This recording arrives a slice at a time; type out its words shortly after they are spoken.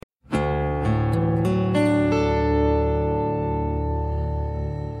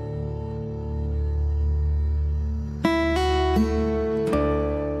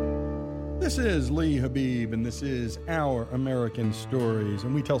This is Lee Habib, and this is Our American Stories.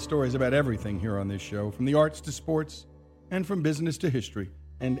 And we tell stories about everything here on this show, from the arts to sports, and from business to history,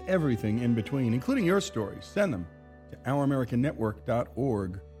 and everything in between, including your stories. Send them to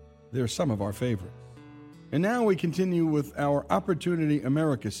ouramericannetwork.org. They're some of our favorites. And now we continue with our Opportunity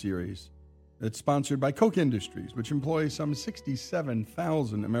America series that's sponsored by Koch Industries, which employs some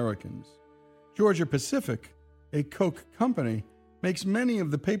 67,000 Americans. Georgia Pacific, a Koch company, makes many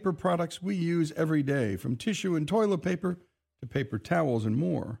of the paper products we use every day, from tissue and toilet paper to paper towels and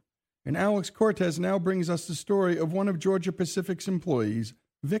more. And Alex Cortez now brings us the story of one of Georgia Pacific's employees,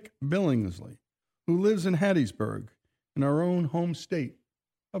 Vic Billingsley, who lives in Hattiesburg, in our own home state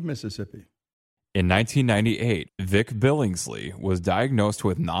of Mississippi. In 1998, Vic Billingsley was diagnosed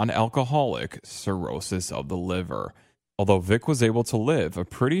with non-alcoholic cirrhosis of the liver. Although Vic was able to live a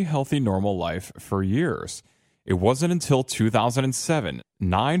pretty healthy, normal life for years, it wasn't until 2007,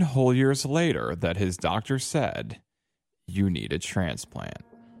 9 whole years later, that his doctor said, "You need a transplant."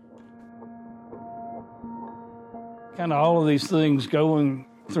 Kind of all of these things going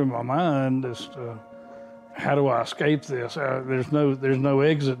through my mind as to how do I escape this? There's no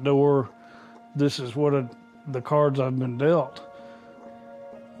exit door. This is the cards I've been dealt.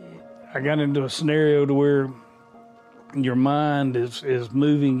 I got into a scenario to where your mind is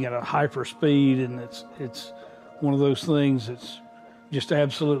moving at a hyper speed, and it's one of those things that's just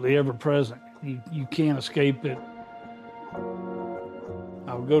absolutely ever present. You can't escape it.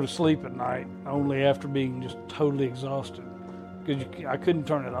 I would go to sleep at night only after being just totally exhausted, because I couldn't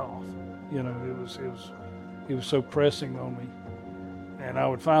turn it off. You know, it was so pressing on me. And I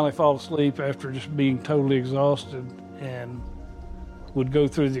would finally fall asleep after just being totally exhausted, and would go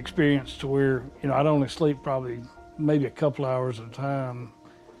through the experience to where, I'd only sleep probably maybe a couple hours at a time.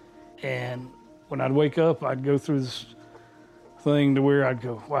 And when I'd wake up, I'd go through this thing to where I'd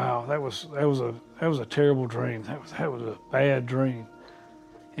go, wow, that was a terrible dream. That was a bad dream.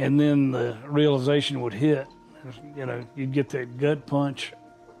 And then the realization would hit. You'd get that gut punch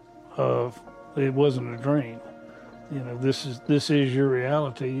of it wasn't a dream. This is your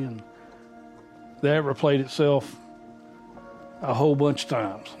reality, and that replayed itself a whole bunch of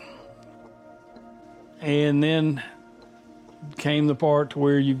times. And then came the part to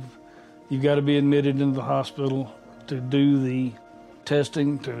where you've got to be admitted into the hospital to do the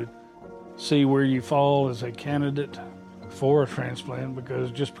testing to see where you fall as a candidate for a transplant, because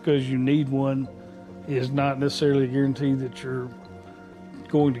just because you need one is not necessarily a guarantee that you're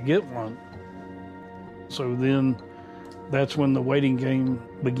going to get one. So then that's when the waiting game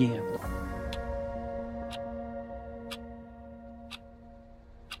began.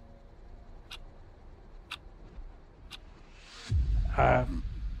 I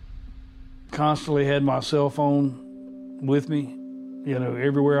constantly had my cell phone with me,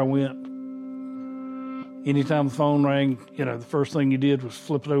 everywhere I went. Anytime the phone rang, the first thing you did was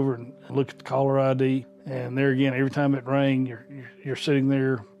flip it over and look at the caller ID. And there again, every time it rang, you're sitting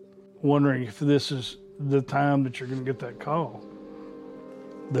there wondering if this is the time that you're going to get that call.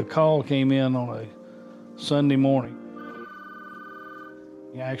 The call came in on a Sunday morning.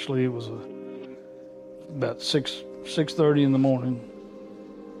 Actually, it was about 6:30 in the morning.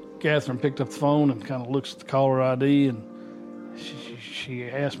 Catherine picked up the phone and kind of looks at the caller ID, and she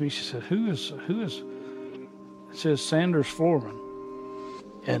asked me, she said, who is, it says Sanders Foreman.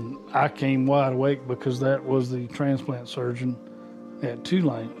 And I came wide awake because that was the transplant surgeon at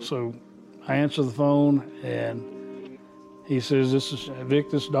Tulane. So I answered the phone, and he says, "This is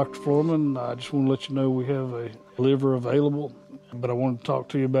Vic, this is Dr. Foreman. I just want to let you know we have a liver available, but I wanted to talk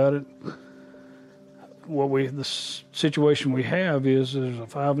to you about it." The situation we have is there's a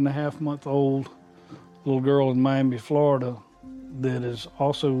 5.5-month-old little girl in Miami, Florida, that is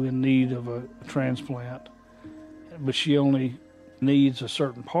also in need of a transplant, but she only needs a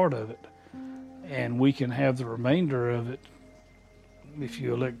certain part of it, and we can have the remainder of it if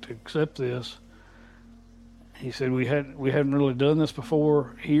you elect to accept this. He said, we haven't really done this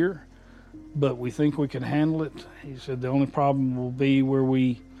before here, but we think we can handle it. He said the only problem will be where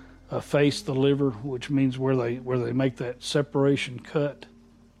we face the liver, which means where they make that separation cut,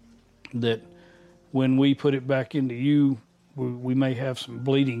 that when we put it back into you, we may have some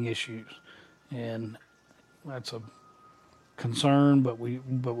bleeding issues, and that's a concern, but we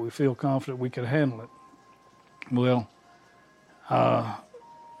feel confident we can handle it. Well, I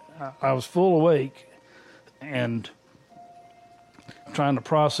was full awake and trying to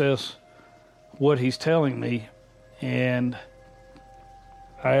process what he's telling me, and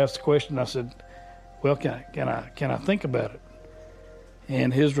I asked the question. I said, "Well, can I think about it?"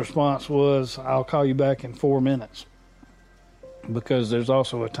 And his response was, "I'll call you back in 4 minutes," because there's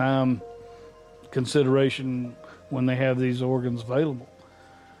also a time consideration when they have these organs available.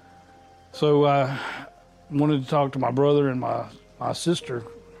 So I wanted to talk to my brother and my sister,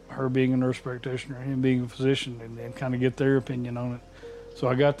 her being a nurse practitioner, him being a physician, and kind of get their opinion on it. So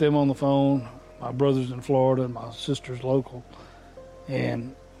I got them on the phone. My brother's in Florida and my sister's local.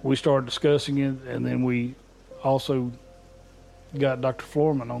 And we started discussing it, and then we also got Dr.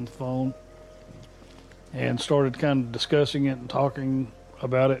 Floorman on the phone and started kind of discussing it and talking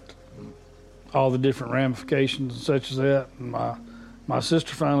about it, all the different ramifications and such as that. And my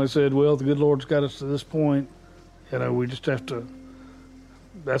sister finally said, well, the good Lord's got us to this point. We just have to,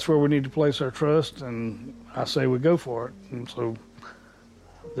 that's where we need to place our trust, and I say we go for it. And so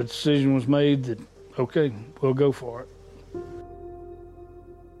the decision was made that, okay, we'll go for it.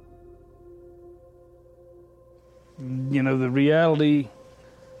 The reality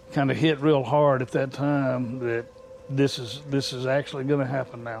kind of hit real hard at that time that this is actually going to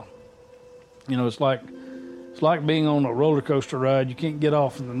happen now. It's like being on a roller coaster ride. You can't get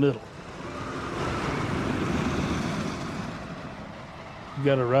off in the middle. You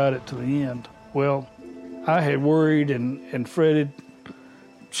got to ride it to the end. Well, I had worried and fretted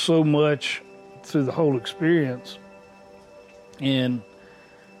so much through the whole experience. And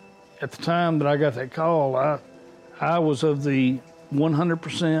at the time that I got that call, I was of the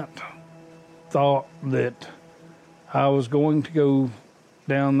 100% thought that I was going to go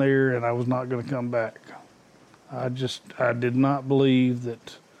down there and I was not going to come back. I did not believe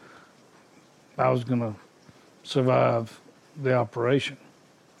that I was going to survive the operation.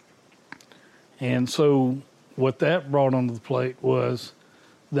 And so what that brought onto the plate was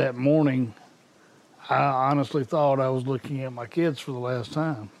that morning, I honestly thought I was looking at my kids for the last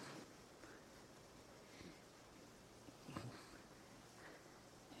time.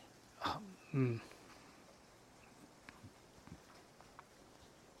 It's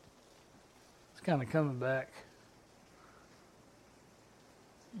kind of coming back.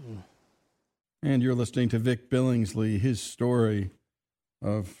 And you're listening to Vic Billingsley, his story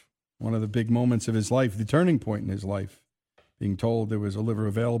of one of the big moments of his life, the turning point in his life, being told there was a liver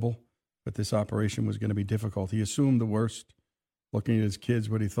available, but this operation was going to be difficult. He assumed the worst, looking at his kids,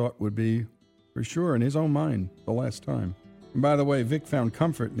 what he thought would be, for sure, in his own mind, the last time. And by the way, Vic found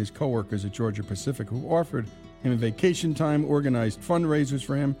comfort in his coworkers at Georgia Pacific, who offered him vacation time, organized fundraisers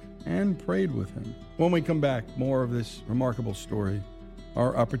for him, and prayed with him. When we come back, more of this remarkable story.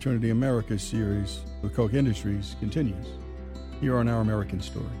 Our Opportunity America series with Koch Industries continues here on Our American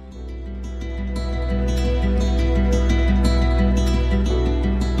Story.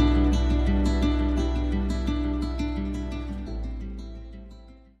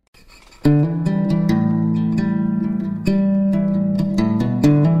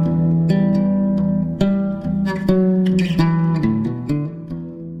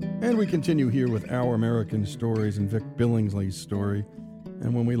 Continue here with Our American Stories and Vic Billingsley's story.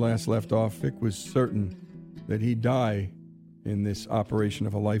 And when we last left off, Vic was certain that he'd die in this operation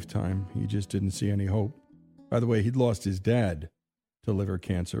of a lifetime. He just didn't see any hope. By the way, he'd lost his dad to liver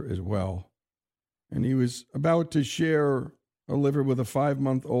cancer as well. And he was about to share a liver with a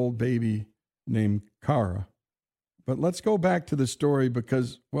 5-month-old baby named Kara. But let's go back to the story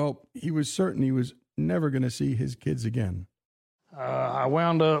because, well, he was certain he was never going to see his kids again. I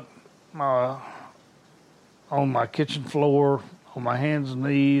wound up on my kitchen floor, on my hands and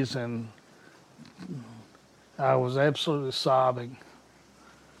knees, and I was absolutely sobbing.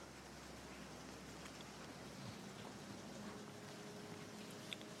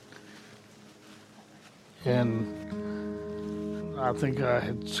 And I think I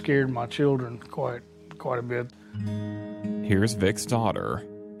had scared my children quite a bit. Here's Vic's daughter,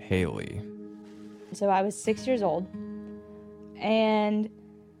 Haley. So I was 6 years old, and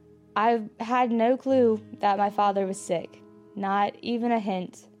I had no clue that my father was sick, not even a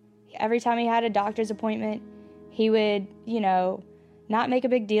hint. Every time he had a doctor's appointment, he would, not make a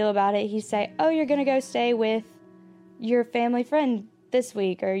big deal about it. He'd say, oh, you're going to go stay with your family friend this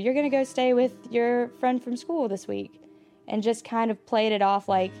week, or you're going to go stay with your friend from school this week, and just kind of played it off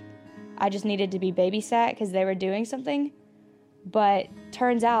like I just needed to be babysat because they were doing something. But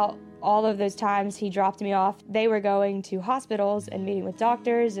turns out all of those times he dropped me off, they were going to hospitals and meeting with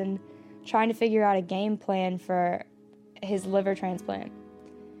doctors and trying to figure out a game plan for his liver transplant.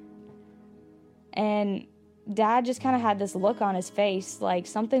 And Dad just kind of had this look on his face, like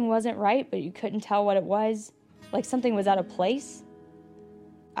something wasn't right, but you couldn't tell what it was, like something was out of place.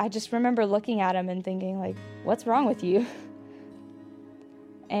 I just remember looking at him and thinking, like, what's wrong with you?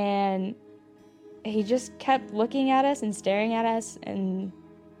 And he just kept looking at us and staring at us, and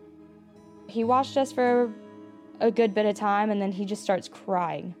he watched us for a good bit of time, and then he just starts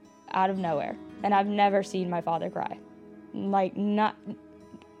crying out of nowhere. and I've never seen my father cry. Like,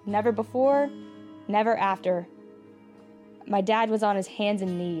 never before, never after. My dad was on his hands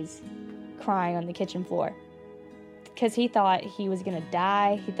and knees crying on the kitchen floor because he thought he was going to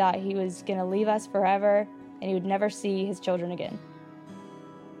die. He thought he was going to leave us forever and he would never see his children again.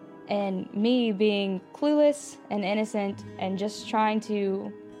 And me being clueless and innocent and just trying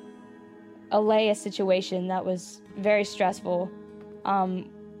to allay a situation that was very stressful,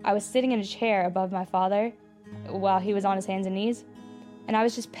 I was sitting in a chair above my father while he was on his hands and knees, and I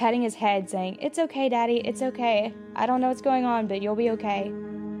was just petting his head saying, "It's okay, Daddy, it's okay. I don't know what's going on, but you'll be okay."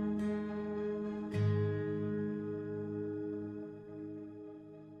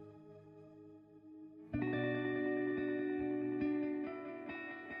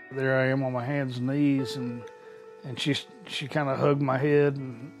 There I am on my hands and knees, and she kind of hugged my head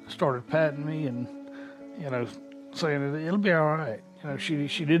and started patting me and, saying it'll be all right.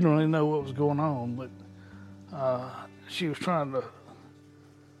 She didn't really know what was going on, but she was trying to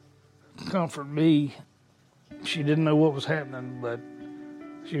comfort me. She didn't know what was happening, but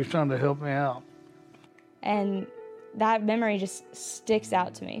she was trying to help me out. And that memory just sticks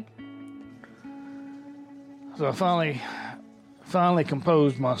out to me. So I finally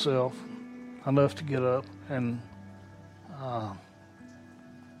composed myself enough to get up, and I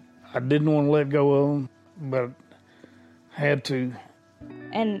didn't want to let go of him, but had to.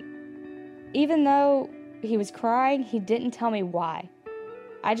 And even though he was crying, he didn't tell me why.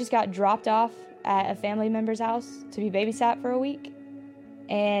 I just got dropped off at a family member's house to be babysat for a week,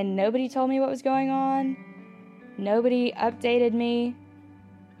 and nobody told me what was going on. Nobody updated me.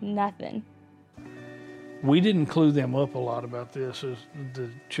 Nothing. We didn't clue them up a lot about this as the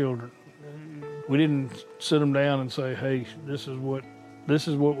children. We didn't sit them down and say, "Hey, this is what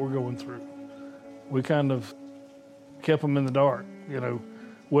we're going through." We kind of kept them in the dark.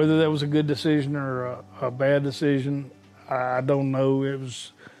 Whether that was a good decision or a bad decision, I don't know. It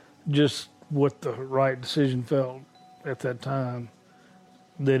was just what the right decision felt at that time.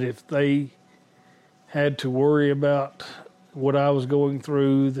 That if they had to worry about what I was going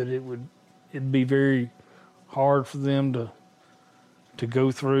through, that it'd be very hard for them to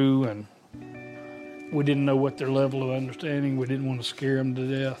go through, and we didn't know what their level of understanding. We didn't want to scare them to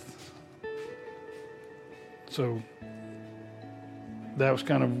death. So that was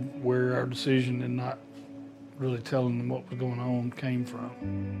kind of where our decision in not really telling them what was going on came from.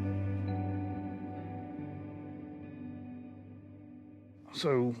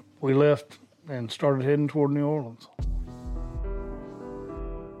 So we left and started heading toward New Orleans.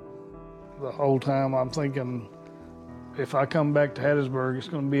 The whole time I'm thinking, if I come back to Hattiesburg, it's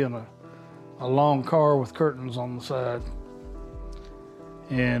going to be in a long car with curtains on the side.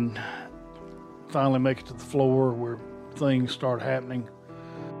 And finally make it to the floor where things start happening.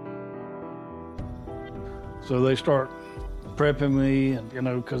 So they start prepping me, and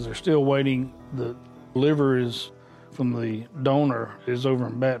because they're still waiting. The liver is from the donor is over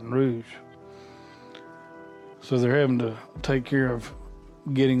in Baton Rouge. So they're having to take care of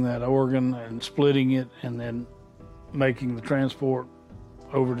getting that organ and splitting it, and then making the transport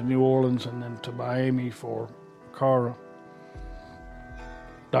over to New Orleans and then to Miami for Cara.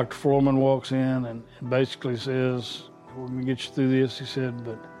 Dr. Foreman walks in and basically says, "We're going to get you through this," he said,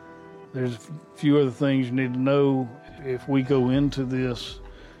 "but there's a few other things you need to know. If we go into this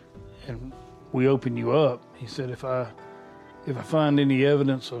and we open you up," he said, if I find any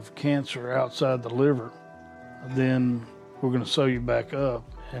evidence of cancer outside the liver, then we're going to sew you back up,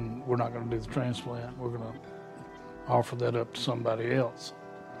 and we're not going to do the transplant. We're going to offer that up to somebody else."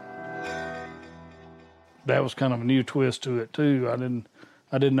 That was kind of a new twist to it too. I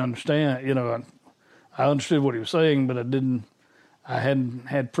didn't understand. I understood what he was saying, but I hadn't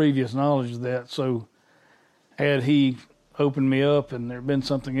had previous knowledge of that. So had he opened me up and there'd been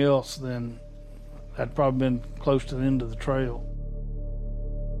something else, then I'd probably been close to the end of the trail.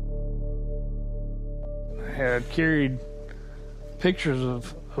 I had carried pictures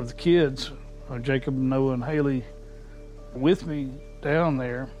of the kids, Jacob, Noah, and Haley, with me down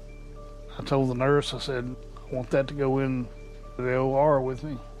there. I told the nurse, I said, "I want that to go in the OR with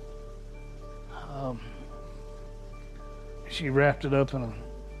me." She wrapped it up in a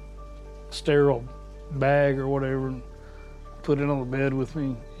sterile bag or whatever and put it on the bed with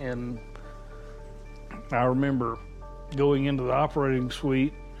me. And I remember going into the operating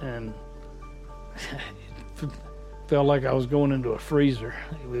suite, and it felt like I was going into a freezer.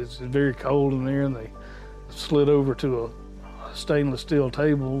 It was very cold in there, and they slid over to a stainless steel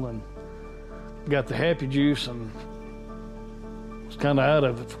table and got the happy juice and was kind of out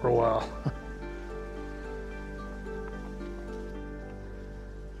of it for a while.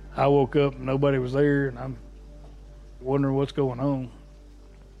 I woke up and nobody was there, and I'm wondering what's going on.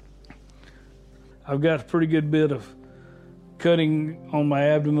 I've got a pretty good bit of cutting on my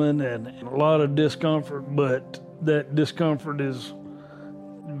abdomen and a lot of discomfort, but that discomfort is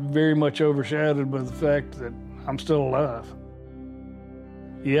very much overshadowed by the fact that I'm still alive.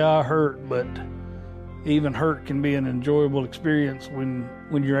 Yeah, I hurt, but even hurt can be an enjoyable experience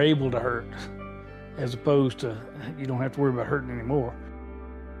when you're able to hurt, as opposed to you don't have to worry about hurting anymore.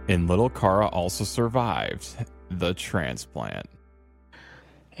 And little Cara also survived the transplant.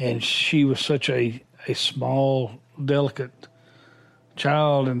 And she was such a small, delicate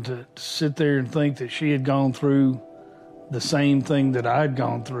child, and to sit there and think that she had gone through the same thing that I'd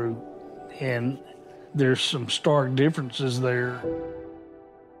gone through, and there's some stark differences there.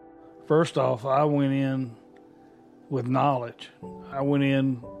 First off, I went in with knowledge. I went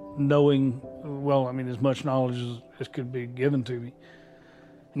in knowing, as much knowledge as could be given to me.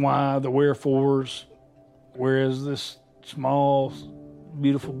 Why, the wherefores, whereas this small,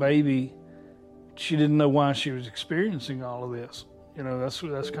 beautiful baby, she didn't know why she was experiencing all of this.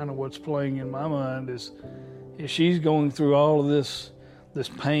 That's kind of what's playing in my mind is she's going through all of this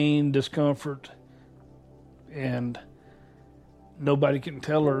pain, discomfort, and nobody can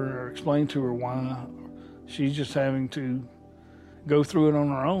tell her or explain to her why. She's just having to go through it on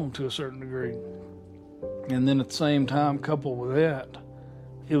her own to a certain degree. And then at the same time, coupled with that,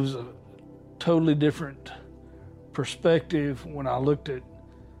 it was a totally different perspective when I looked at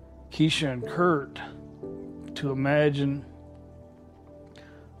Keisha and Kurt to imagine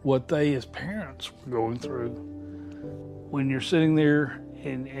what they as parents were going through. When you're sitting there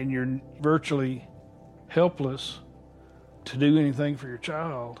and you're virtually helpless to do anything for your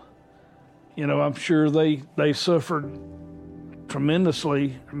child, I'm sure they suffered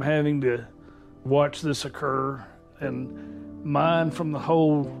tremendously from having to watch this occur, and mine from the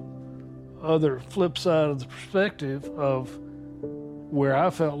whole other flip side of the perspective of where I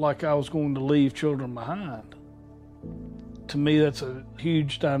felt like I was going to leave children behind. To me, that's a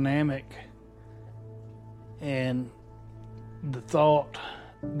huge dynamic, and the thought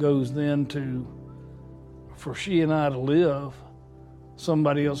goes then to, for she and I to live,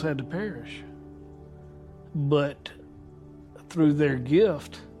 somebody else had to perish. But through their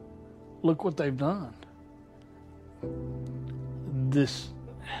gift, look what they've done. This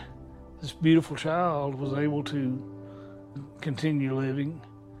beautiful child was able to continue living.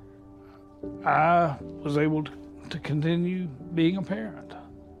 I was able to continue being a parent.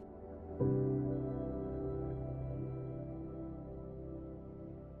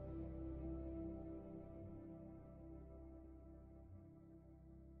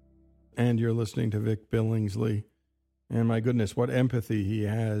 And you're listening to Vic Billingsley. And my goodness, what empathy he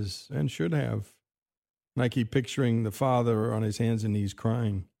has and should have. And I keep picturing the father on his hands and knees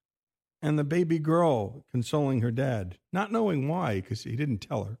crying. And the baby girl consoling her dad, not knowing why, because he didn't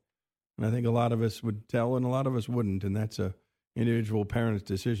tell her. And I think a lot of us would tell and a lot of us wouldn't. And that's a individual parent's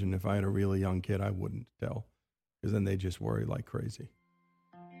decision. If I had a really young kid, I wouldn't tell, because then they just worry like crazy.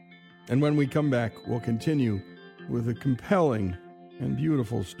 And when we come back, we'll continue with a compelling and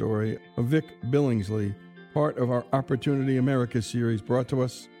beautiful story of Vic Billingsley, part of our Opportunity America series brought to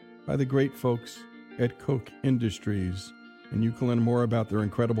us by the great folks at Koch Industries. And you can learn more about their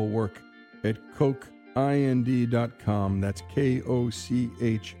incredible work at kochind.com. That's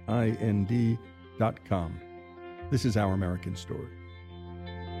KOCHIND.com. This is Our American Story.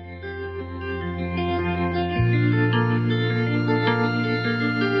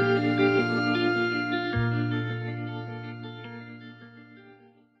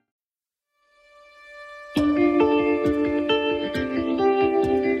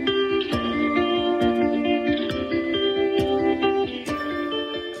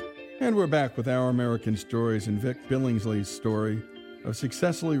 And we're back with Our American Stories and Vic Billingsley's story of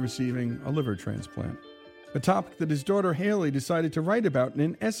successfully receiving a liver transplant, a topic that his daughter Haley decided to write about in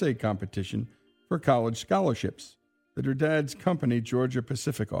an essay competition for college scholarships that her dad's company, Georgia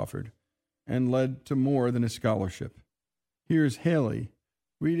Pacific, offered, and led to more than a scholarship. Here's Haley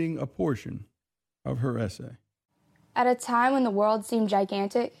reading a portion of her essay. At a time when the world seemed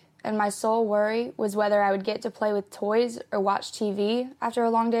gigantic, and my sole worry was whether I would get to play with toys or watch TV after a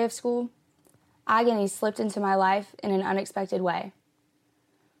long day of school, agony slipped into my life in an unexpected way.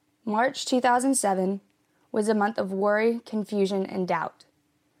 March 2007 was a month of worry, confusion, and doubt.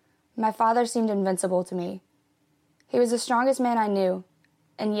 My father seemed invincible to me. He was the strongest man I knew,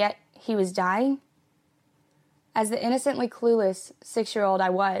 and yet he was dying? As the innocently clueless 6-year-old I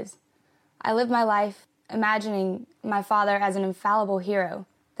was, I lived my life imagining my father as an infallible hero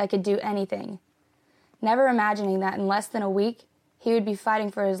that could do anything, never imagining that in less than a week, he would be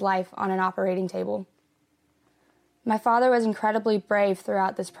fighting for his life on an operating table. My father was incredibly brave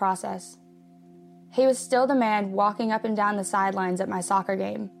throughout this process. He was still the man walking up and down the sidelines at my soccer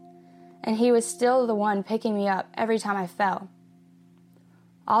game, and he was still the one picking me up every time I fell.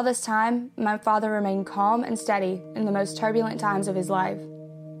 All this time, my father remained calm and steady in the most turbulent times of his life.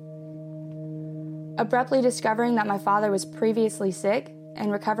 Abruptly discovering that my father was previously sick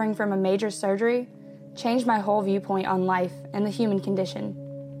and recovering from a major surgery changed my whole viewpoint on life and the human condition.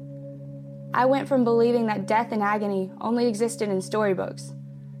 I went from believing that death and agony only existed in storybooks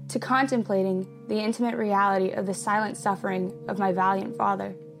to contemplating the intimate reality of the silent suffering of my valiant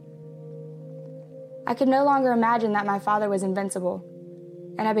father. I could no longer imagine that my father was invincible,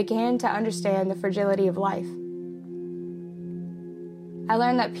 and I began to understand the fragility of life. I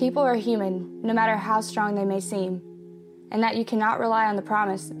learned that people are human, no matter how strong they may seem, and that you cannot rely on the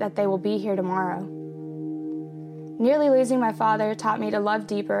promise that they will be here tomorrow. Nearly losing my father taught me to love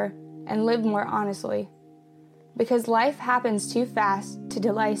deeper and live more honestly, because life happens too fast to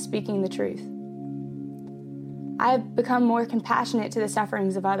delay speaking the truth. I have become more compassionate to the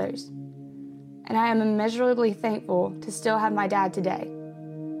sufferings of others, and I am immeasurably thankful to still have my dad today.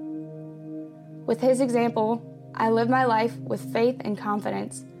 With his example, I live my life with faith and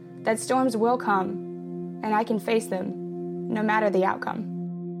confidence that storms will come, and I can face them, no matter the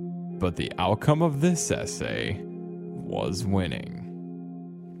outcome. But the outcome of this essay was winning.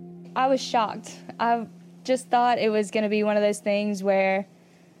 I was shocked. I just thought it was going to be one of those things where,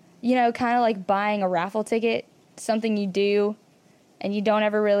 you know, kind of like buying a raffle ticket, something you do, and you don't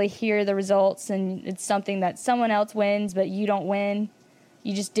ever really hear the results, and it's something that someone else wins, but you don't win.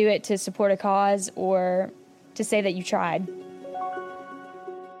 You just do it to support a cause or to say that you tried.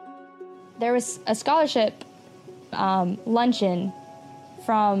 There was a scholarship luncheon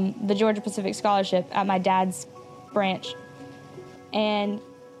from the Georgia Pacific Scholarship at my dad's branch, and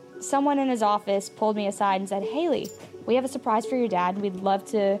someone in his office pulled me aside and said, "Haley, we have a surprise for your dad. We'd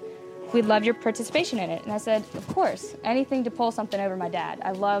love your participation in it." And I said, "Of course, anything to pull something over my dad.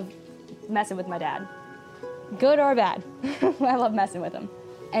 I love messing with my dad. Good or bad, I love messing with him."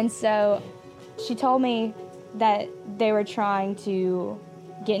 And so she told me that they were trying to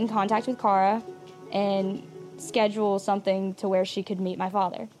get in contact with Cara and schedule something to where she could meet my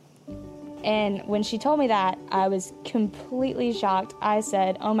father. And when she told me that, I was completely shocked. I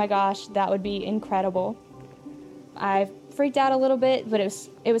said, "Oh my gosh, that would be incredible." I freaked out a little bit, but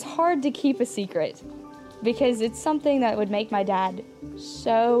it was hard to keep a secret because it's something that would make my dad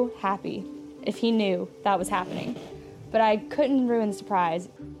so happy if he knew that was happening. But I couldn't ruin the surprise.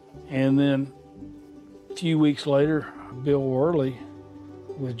 And then a few weeks later, Bill Worley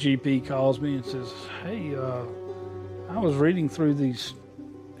with GP calls me and says, "Hey, I was reading through these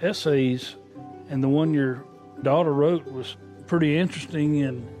essays, and the one your daughter wrote was pretty interesting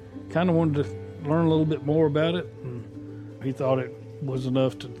and kind of wanted to learn a little bit more about it." And he thought it was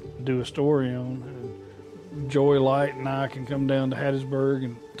enough to do a story on. And Joy Light and I can come down to Hattiesburg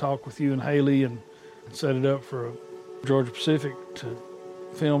and talk with you and Haley and set it up for Georgia Pacific to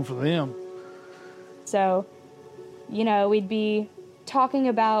film for them. So, you know, we'd be talking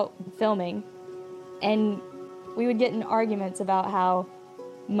about filming, and we would get in arguments about how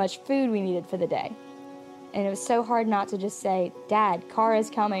much food we needed for the day. And it was so hard not to just say, "Dad, Cara's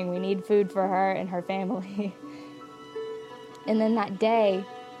coming, we need food for her and her family." And then that day,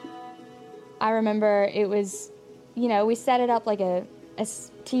 I remember it was, you know, we set it up like a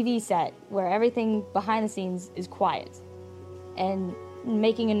TV set where everything behind the scenes is quiet. And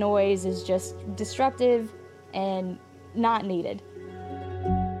making a noise is just disruptive and not needed.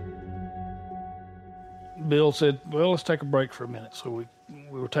 Bill said, "Well, let's take a break for a minute." So we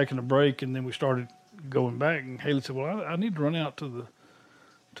were taking a break, and then we started going back. And Haley said, "Well, I need to run out to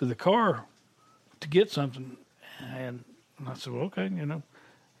the car to get something." And I said, "Well, okay, you know."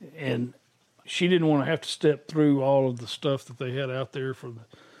 And she didn't want to have to step through all of the stuff that they had out there for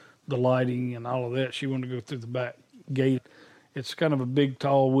the lighting and all of that. She wanted to go through the back gate. It's kind of a big,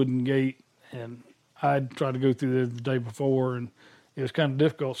 tall wooden gate, and I'd tried to go through there the day before, and it was kind of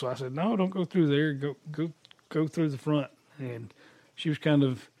difficult. So I said, "No, don't go through there. Go through the front." And she was kind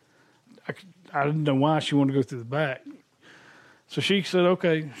of, I didn't know why she wanted to go through the back. So she said,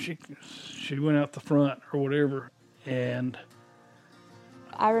 okay. She went out the front or whatever. And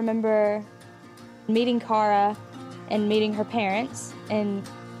I remember meeting Cara and meeting her parents and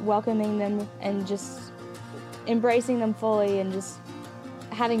welcoming them and just embracing them fully and just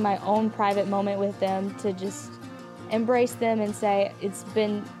having my own private moment with them to just embrace them and say, "It's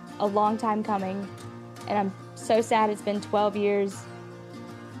been a long time coming, and I'm so sad it's been 12 years,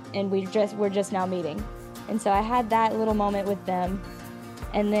 and we're just now meeting." And so I had that little moment with them.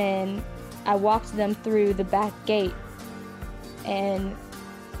 And then I walked them through the back gate. And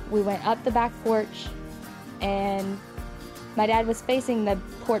we went up the back porch. And my dad was facing the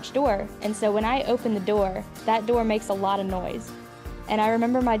porch door. And so when I opened the door, that door makes a lot of noise. And I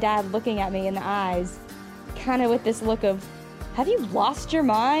remember my dad looking at me in the eyes, kind of with this look of, have you lost your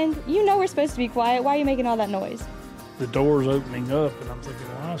mind? You know we're supposed to be quiet. Why are you making all that noise? The door's opening up, and I'm thinking,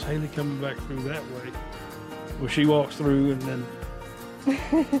 why is Haley coming back through that way? Well, she walks through, and then...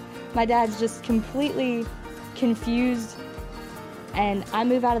 My dad's just completely confused, and I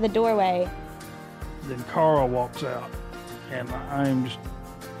move out of the doorway. Then Carl walks out, and I'm just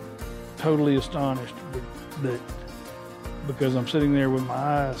totally astonished that because I'm sitting there with my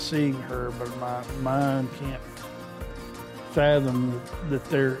eyes seeing her, but my mind can't fathom that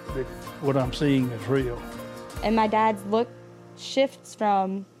what I'm seeing is real. And my dad's look shifts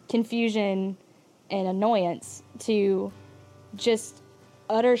from confusion and annoyance to just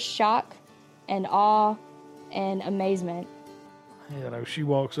utter shock and awe and amazement. She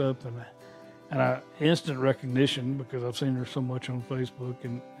walks up and I instant recognition because I've seen her so much on Facebook,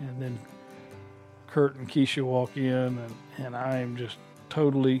 and then Kurt and Keisha walk in, and I am just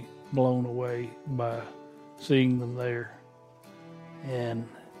totally blown away by seeing them there. And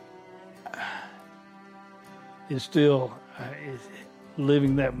it's still,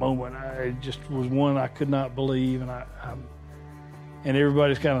 living that moment, it just was one I could not believe, and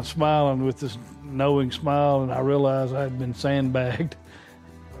everybody's kind of smiling with this knowing smile, and I realized I had been sandbagged,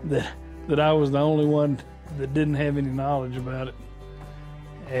 that I was the only one that didn't have any knowledge about it.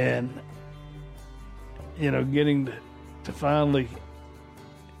 And, getting to finally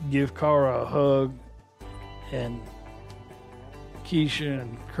give Cara a hug, and Keisha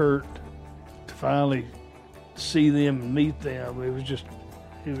and Kurt, to finally see them and meet them, it was just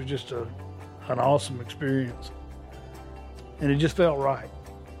an awesome experience, and it just felt right.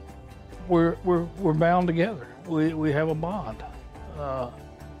 We're bound together. We have a bond.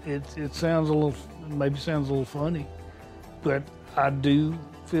 It sounds a little funny, but I do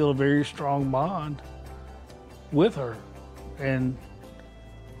feel a very strong bond with her, and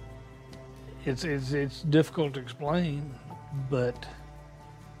it's difficult to explain, but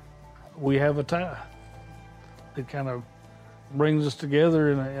we have a tie that kind of brings us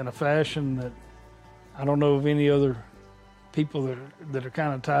together in a fashion that I don't know of any other people that are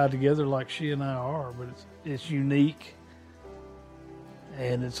kind of tied together like she and I are, but it's unique,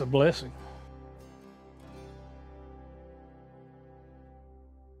 and it's a blessing.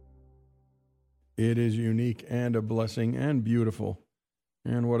 It is unique and a blessing and beautiful.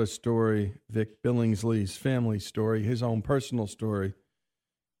 And what a story, Vic Billingsley's family story, his own personal story.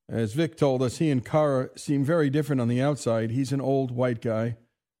 As Vic told us, he and Cara seem very different on the outside. He's an old white guy,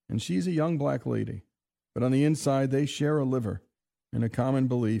 and she's a young black lady. But on the inside, they share a liver and a common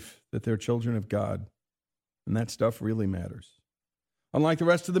belief that they're children of God. And that stuff really matters. Unlike the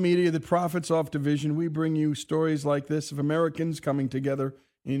rest of the media that profits off division, we bring you stories like this of Americans coming together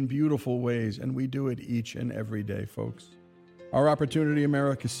in beautiful ways, and we do it each and every day, folks. Our Opportunity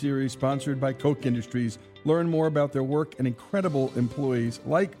America series, sponsored by Koch Industries. Learn more about their work and incredible employees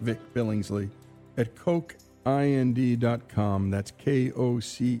like Vic Billingsley at kochind.com. That's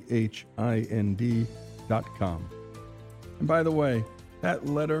KOCHIND.com. And by the way, that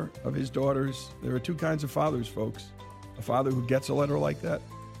letter of his daughter's, there are two kinds of fathers, folks. A father who gets a letter like that,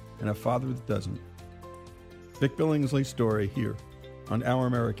 and a father that doesn't. Vic Billingsley's story here on Our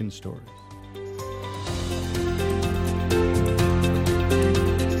American Stories.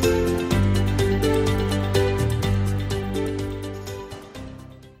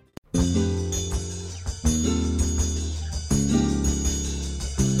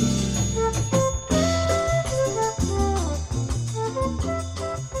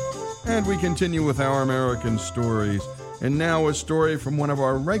 And we continue with Our American Stories. And now a story from one of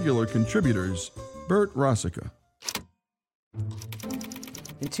our regular contributors, Bert Rossica.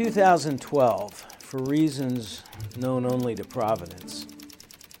 In 2012, for reasons known only to Providence,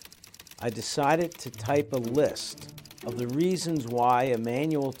 I decided to type a list of the reasons why a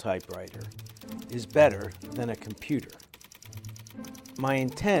manual typewriter is better than a computer. My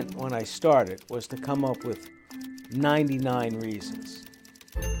intent when I started was to come up with 99 reasons.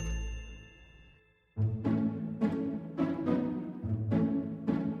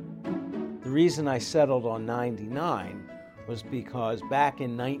 The reason I settled on 99 was because back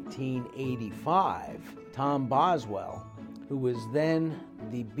in 1985, Tom Boswell, who was then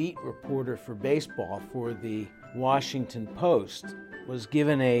the beat reporter for baseball for the Washington Post, was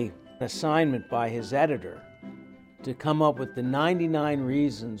given an assignment by his editor to come up with the 99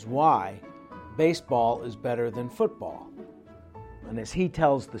 reasons why baseball is better than football. And as he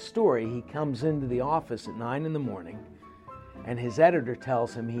tells the story, he comes into the office at 9 in the morning, and his editor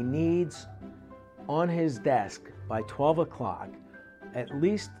tells him he needs on his desk by 12 o'clock at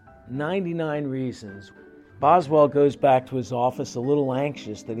least 99 reasons. Boswell goes back to his office a little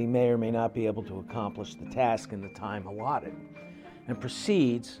anxious that he may or may not be able to accomplish the task in the time allotted, and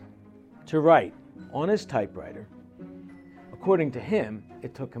proceeds to write on his typewriter. According to him,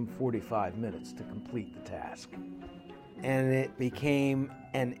 it took him 45 minutes to complete the task. And it became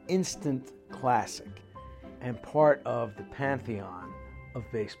an instant classic and part of the pantheon of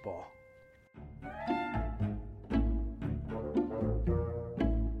baseball.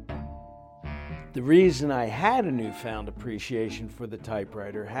 The reason I had a newfound appreciation for the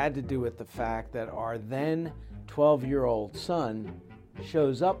typewriter had to do with the fact that our then 12-year-old son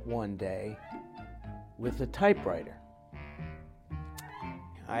shows up one day with a typewriter.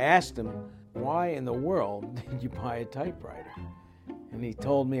 I asked him, "Why in the world did you buy a typewriter?" And he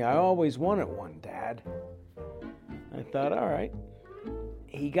told me, "I always wanted one, Dad." I thought, all right.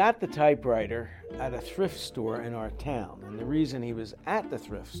 He got the typewriter at a thrift store in our town, and the reason he was at the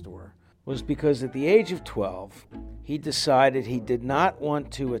thrift store was because at the age of 12, he decided he did not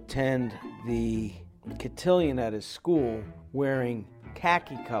want to attend the cotillion at his school wearing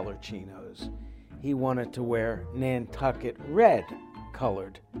khaki-colored chinos. He wanted to wear Nantucket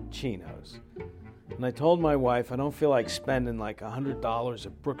red-colored chinos. And I told my wife I don't feel like spending like $100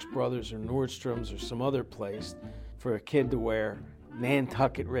 at Brooks Brothers or Nordstrom's or some other place for a kid to wear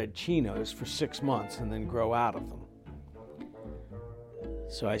Nantucket red chinos for 6 months and then grow out of them.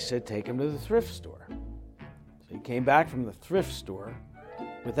 So I said, take him to the thrift store. So he came back from the thrift store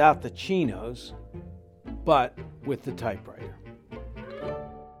without the chinos, but with the typewriter.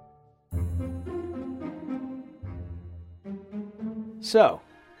 So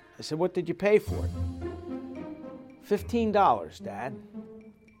I said, what did you pay for it? $15, Dad.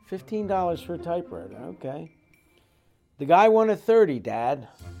 $15 for a typewriter, okay. The guy wanted $30, Dad,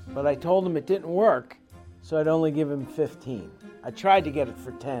 but I told him it didn't work, so I'd only give him $15. I tried to get it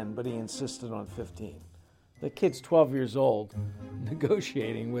for $10, but he insisted on $15. The kid's 12 years old,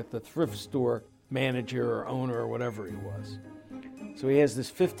 negotiating with the thrift store manager or owner or whatever he was. So he has this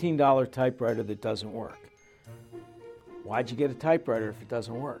 $15 typewriter that doesn't work. Why'd you get a typewriter if it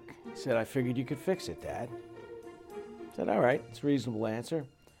doesn't work? He said, I figured you could fix it, Dad. I said, all right, it's a reasonable answer.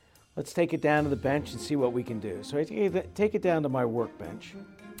 Let's take it down to the bench and see what we can do. So I take it down to my workbench.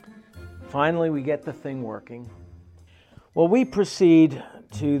 Finally, we get the thing working. Well, we proceed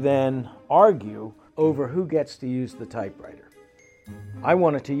to then argue over who gets to use the typewriter. I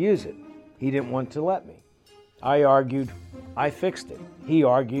wanted to use it. He didn't want to let me. I argued, I fixed it. He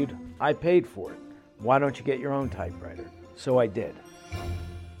argued, I paid for it. Why don't you get your own typewriter? So I did.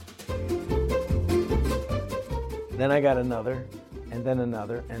 Then I got another, and then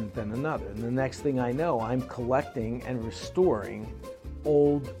another, and then another. And the next thing I know, I'm collecting and restoring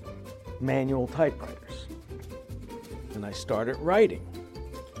old manual typewriters. And I started writing.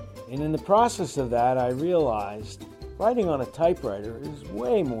 And in the process of that, I realized writing on a typewriter is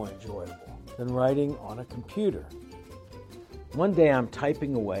way more enjoyable than writing on a computer. One day I'm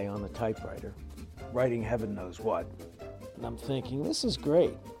typing away on the typewriter, writing heaven knows what, and I'm thinking, this is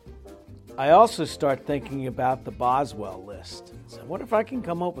great. I also start thinking about the Boswell list. So what if I can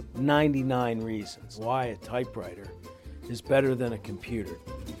come up with 99 reasons why a typewriter is better than a computer?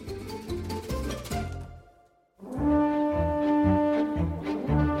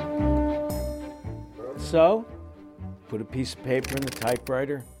 So, put a piece of paper in the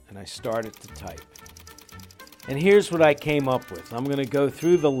typewriter, and I started to type. And here's what I came up with. I'm going to go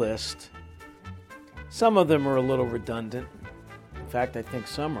through the list. Some of them are a little redundant. In fact, I think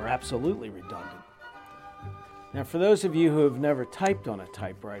some are absolutely redundant. Now, for those of you who have never typed on a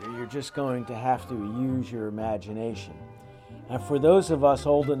typewriter, you're just going to have to use your imagination. And for those of us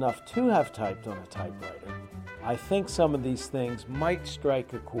old enough to have typed on a typewriter, I think some of these things might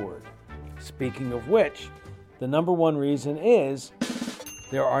strike a chord. Speaking of which, the number one reason is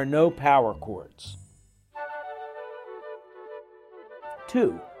there are no power cords.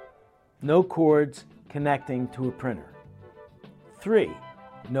 2, no cords connecting to a printer. 3,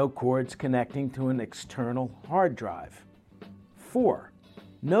 no cords connecting to an external hard drive. 4,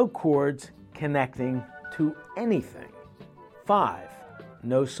 no cords connecting to anything. 5,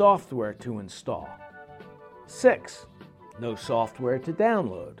 no software to install. 6, no software to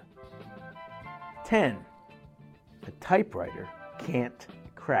download. 10, a typewriter can't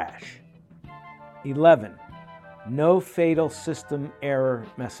crash. 11, no fatal system error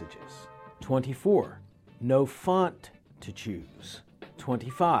messages. 24, no font to choose.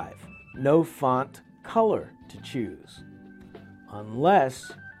 25, no font color to choose,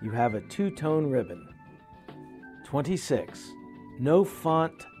 unless you have a two-tone ribbon. 26, no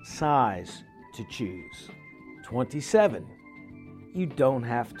font size to choose. 27, you don't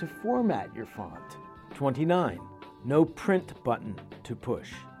have to format your font. 29, no print button to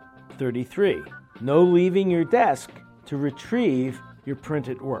push. 33, no leaving your desk to retrieve your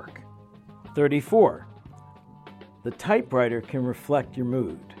printed work. 34, the typewriter can reflect your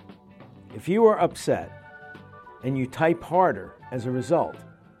mood. If you are upset and you type harder as a result,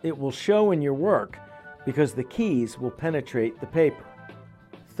 it will show in your work because the keys will penetrate the paper.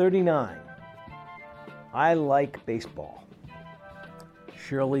 39, I like baseball.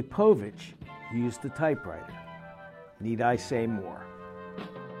 Shirley Povich used the typewriter. Need I say more?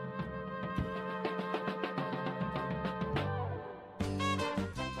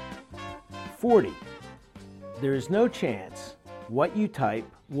 "40. There is no chance what you type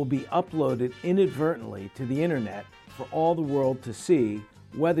will be uploaded inadvertently to the internet for all the world to see,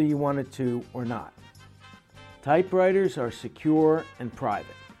 whether you want it to or not. Typewriters are secure and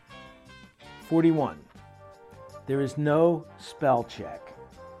private. 41. There is no spell check.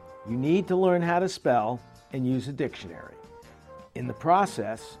 You need to learn how to spell and use a dictionary. In the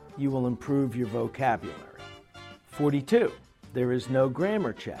process, you will improve your vocabulary. 42. There is no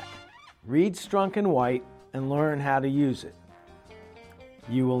grammar check. Read Strunk and White and learn how to use it.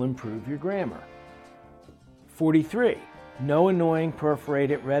 You will improve your grammar. 43. No annoying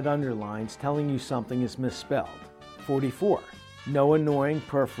perforated red underlines telling you something is misspelled. 44. No annoying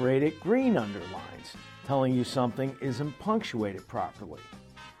perforated green underlines telling you something isn't punctuated properly.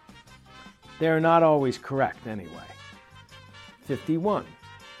 They are not always correct anyway. 51.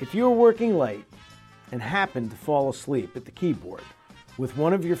 If you are working late and happen to fall asleep at the keyboard with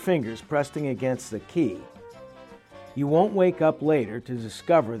one of your fingers pressing against the key, you won't wake up later to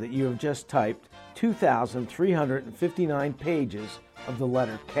discover that you have just typed 2,359 pages of the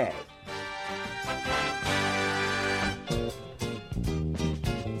letter K.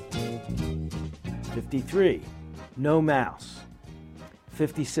 "53. No mouse.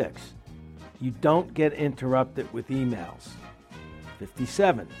 56. You don't get interrupted with emails.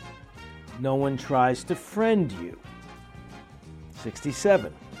 57. No one tries to friend you.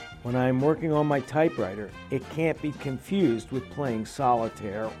 67. When I am working on my typewriter, it can't be confused with playing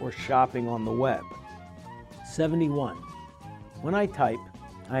solitaire or shopping on the web. 71. When I type,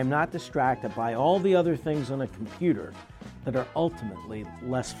 I am not distracted by all the other things on a computer that are ultimately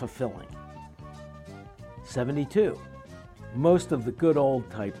less fulfilling. 72. Most of the good old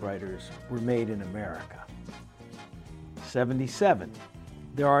typewriters were made in America. 77.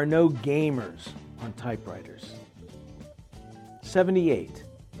 There are no gamers on typewriters. 78.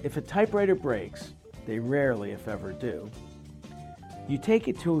 If a typewriter breaks, they rarely, if ever, do, you take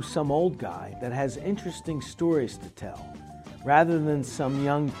it to some old guy that has interesting stories to tell, rather than some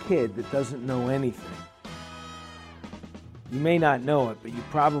young kid that doesn't know anything. You may not know it, but you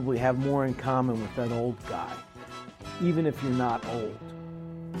probably have more in common with that old guy, even if you're not old.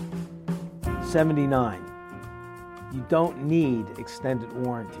 79. You don't need extended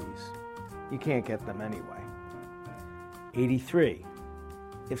warranties. You can't get them anyway. 83.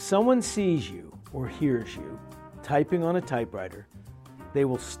 If someone sees you or hears you typing on a typewriter, they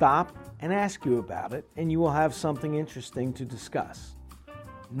will stop and ask you about it, and you will have something interesting to discuss.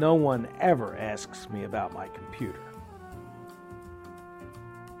 No one ever asks me about my computer.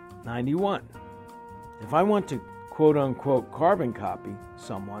 91. If I want to quote-unquote carbon copy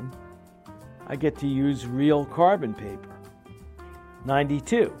someone, I get to use real carbon paper.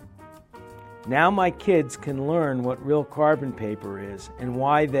 92. Now my kids can learn what real carbon paper is and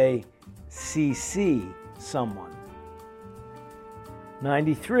why they CC someone.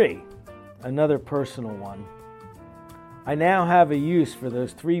 93. Another personal one. I now have a use for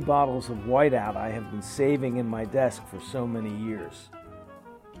those 3 bottles of whiteout I have been saving in my desk for so many years.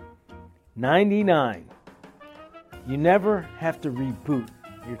 99. You never have to reboot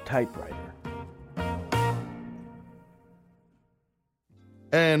your typewriter.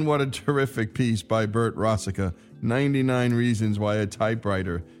 And what a terrific piece by Bert Rossica. 99 reasons why a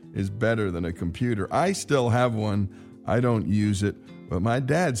typewriter is better than a computer. I still have one. I don't use it, but my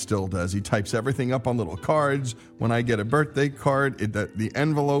dad still does. He types everything up on little cards. When I get a birthday card, the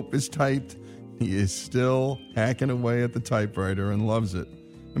envelope is typed. He is still hacking away at the typewriter and loves it.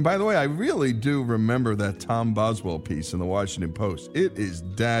 And by the way, I really do remember that Tom Boswell piece in the Washington Post. It is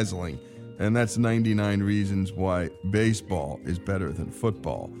dazzling. And that's 99 reasons why baseball is better than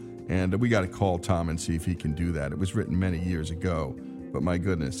football. And we got to call Tom and see if he can do that. It was written many years ago. but my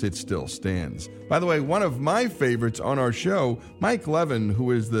goodness, it still stands. By the way, one of my favorites on our show, Mike Levin,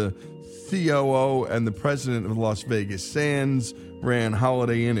 who is the COO and the president of Las Vegas Sands, ran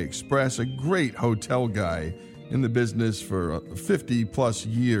Holiday Inn Express, a great hotel guy in the business for 50-plus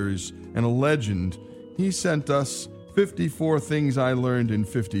years, and a legend. He sent us 54 things I learned in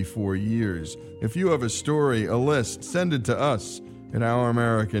 54 years. If you have a story, a list, send it to us at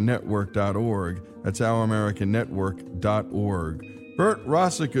OurAmericanNetwork.org. That's OurAmericanNetwork.org. Bert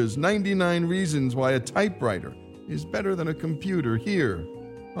Rossica's 99 Reasons Why a Typewriter is Better Than a Computer here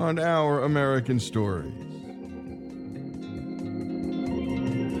on Our American Stories.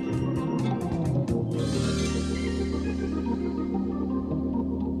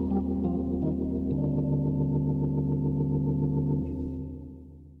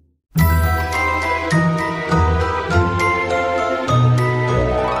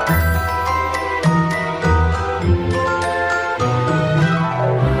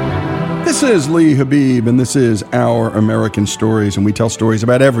 This is Lee Habib, and this is Our American Stories, and we tell stories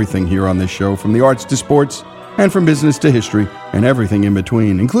about everything here on this show, from the arts to sports, and from business to history, and everything in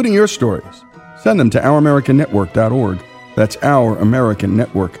between, including your stories. Send them to OurAmericanNetwork.org. That's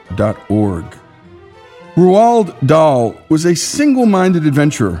OurAmericanNetwork.org. Roald Dahl was a single-minded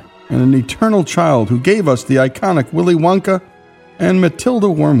adventurer and an eternal child who gave us the iconic Willy Wonka and Matilda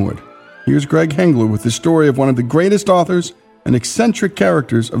Wormwood. Here's Greg Hengler with the story of one of the greatest authors and eccentric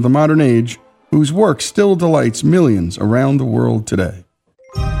characters of the modern age, whose work still delights millions around the world today.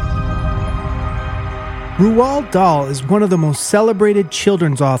 Roald Dahl is one of the most celebrated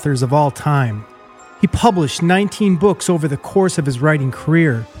children's authors of all time. He published 19 books over the course of his writing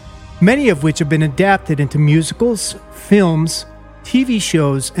career, many of which have been adapted into musicals, films, TV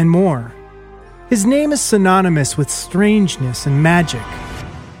shows, and more. His name is synonymous with strangeness and magic.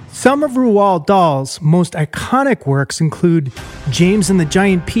 Some of Roald Dahl's most iconic works include James and the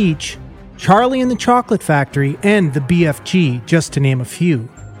Giant Peach, Charlie and the Chocolate Factory, and the BFG, just to name a few.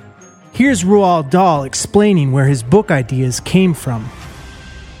 Here's Roald Dahl explaining where his book ideas came from.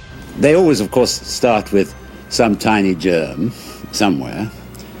 They always, of course, start with some tiny germ somewhere,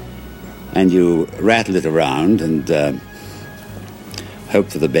 and you rattle it around and hope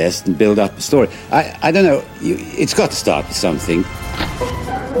for the best and build up a story. I don't know, it's got to start with something.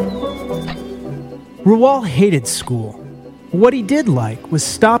 Roald hated school. What he did like was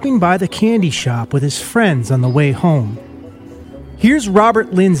stopping by the candy shop with his friends on the way home. Here's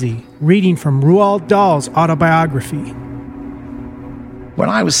Robert Lindsay reading from Roald Dahl's autobiography. When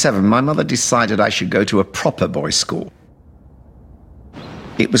I was 7, my mother decided I should go to a proper boys' school.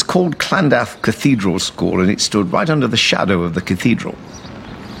 It was called Llandaff Cathedral School, and it stood right under the shadow of the cathedral.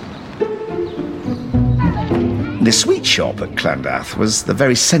 The sweet shop at Llandaff was the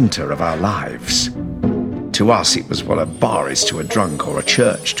very centre of our lives. To us, it was what a bar is to a drunk or a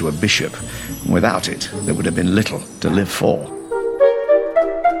church to a bishop. Without it, there would have been little to live for.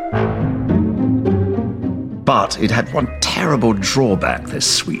 But it had one terrible drawback, this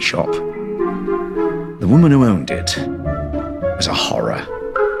sweet shop. The woman who owned it was a horror.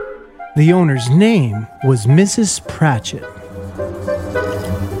 The owner's name was Mrs. Pratchett.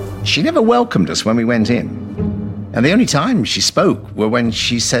 She never welcomed us when we went in. And the only time she spoke were when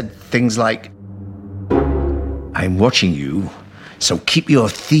she said things like, "I'm watching you, so keep your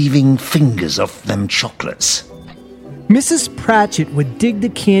thieving fingers off them chocolates." Mrs. Pratchett would dig the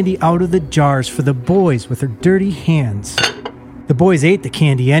candy out of the jars for the boys with her dirty hands. The boys ate the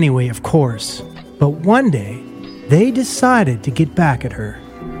candy anyway, of course. But one day, they decided to get back at her.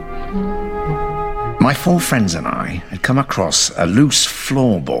 My 4 friends and I had come across a loose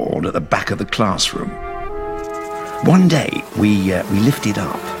floorboard at the back of the classroom. One day, we lifted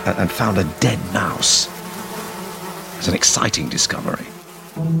up and found a dead mouse. It was an exciting discovery.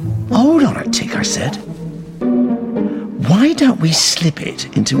 "Hold on a tick," I said. "Why don't we slip it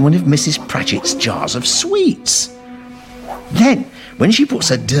into one of Mrs. Pratchett's jars of sweets? Then, when she puts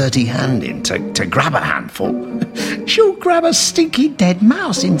her dirty hand in to grab a handful, she'll grab a stinky dead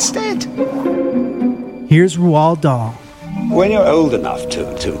mouse instead." Here's Roald Dahl. When you're old enough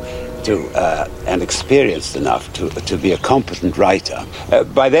and experienced enough to be a competent writer,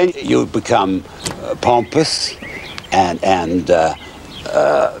 by then you become pompous and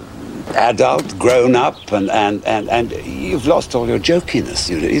adult, grown up, and you've lost all your jokiness.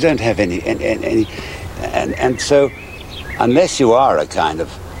 You don't have any and so unless you are a kind of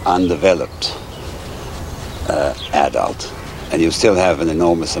undeveloped adult, and you still have an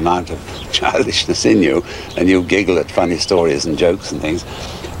enormous amount of childishness in you, and you giggle at funny stories and jokes and things,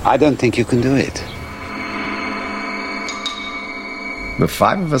 I don't think you can do it. The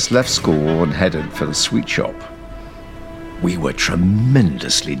 5 of us left school and headed for the sweet shop. We were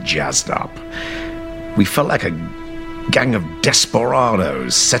tremendously jazzed up. We felt like a gang of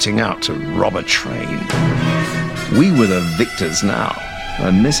desperados setting out to rob a train. We were the victors now,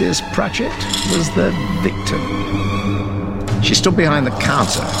 and Mrs. Pratchett was the victim. She stood behind the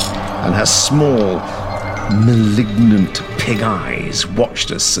counter, and her small, malignant pig eyes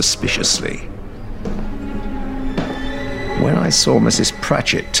watched us suspiciously. When I saw Mrs.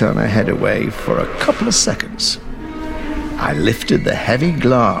 Pratchett turn her head away for a couple of seconds, I lifted the heavy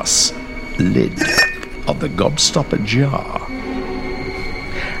glass lid of the gobstopper jar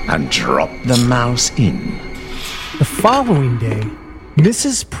and dropped the mouse in. The following day,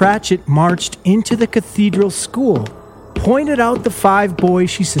 Mrs. Pratchett marched into the cathedral school, pointed out the 5 boys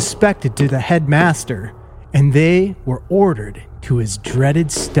she suspected to the headmaster, and they were ordered to his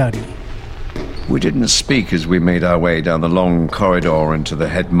dreaded study. We didn't speak as we made our way down the long corridor into the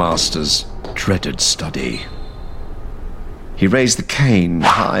headmaster's dreaded study. He raised the cane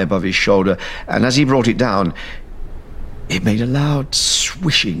high above his shoulder, and as he brought it down, it made a loud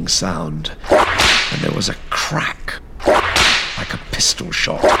swishing sound, and there was a crack, like a pistol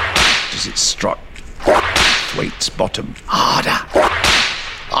shot, as it struck Thwaite's bottom. "Harder!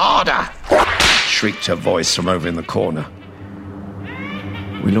 Harder!" shrieked her voice from over in the corner.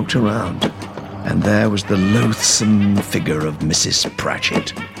 We looked around, and there was the loathsome figure of Mrs.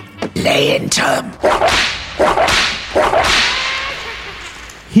 Pratchett. "Lay into 'em!"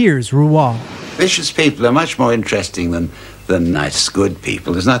 Here's Roald. Vicious people are much more interesting than nice, good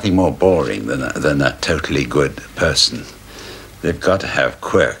people. There's nothing more boring than a totally good person. They've got to have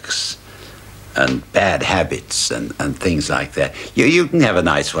quirks and bad habits and things like that. You can have a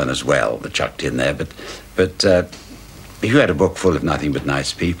nice one as well, chucked in there, but if you had a book full of nothing but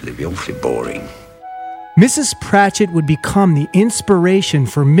nice people, it'd be awfully boring. Mrs. Pratchett would become the inspiration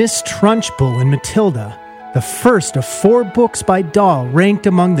for Miss Trunchbull and Matilda, the first of 4 books by Dahl ranked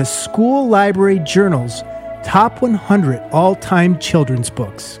among the School Library Journal's top 100 all-time children's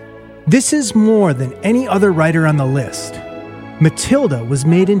books. This is more than any other writer on the list. Matilda was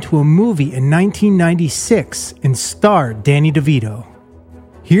made into a movie in 1996 and starred Danny DeVito.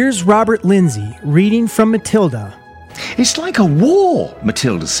 Here's Robert Lindsay reading from Matilda. "It's like a war,"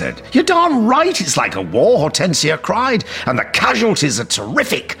 Matilda said. "You're darn right it's like a war," Hortensia cried, "and the casualties are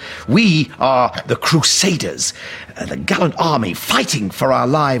terrific. We are the Crusaders, the gallant army fighting for our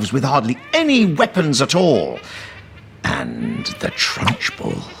lives with hardly any weapons at all. And the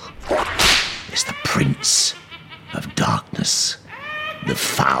Trunchbull is the Prince of Darkness, the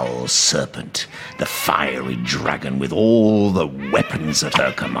foul serpent, the fiery dragon with all the weapons at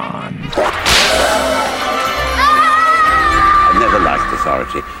her command." I've never liked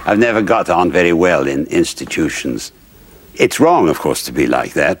authority. I've never got on very well in institutions. It's wrong, of course, to be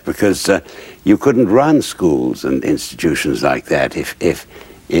like that, because you couldn't run schools and institutions like that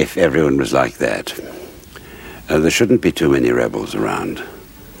if everyone was like that. There shouldn't be too many rebels around.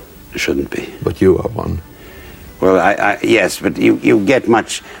 There shouldn't be. But you are one. Well, yes, but you get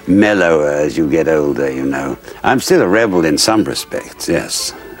much mellower as you get older, you know. I'm still a rebel in some respects,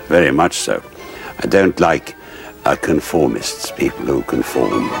 yes, very much so. I don't like conformists, people who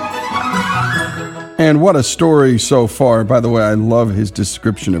conform. And what a story so far. By the way, I love his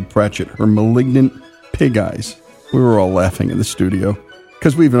description of Pratchett, her malignant pig eyes. We were all laughing in the studio,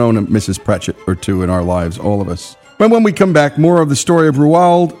 because we've known a Mrs. Pratchett or two in our lives, all of us. But when we come back, more of the story of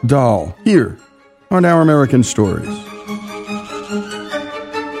Roald Dahl, here on Our American Stories.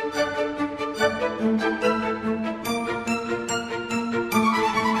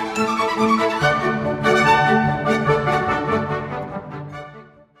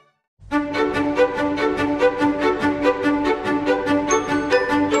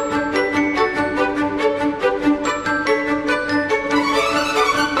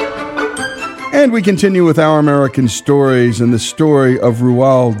 And we continue with Our American Stories and the story of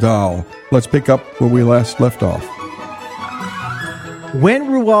Roald Dahl. Let's pick up where we last left off. When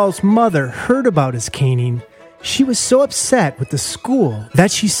Roald's mother heard about his caning, she was so upset with the school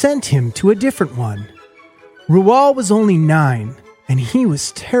that she sent him to a different one. Roald was only 9, and he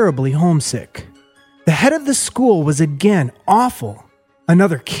was terribly homesick. The head of the school was again awful,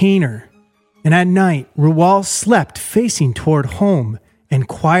 another caner. And at night, Roald slept facing toward home and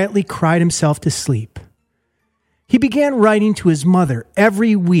quietly cried himself to sleep. He began writing to his mother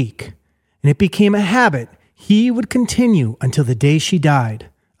every week, and it became a habit he would continue until the day she died,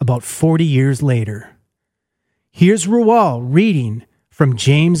 about 40 years later. Here's Roald reading from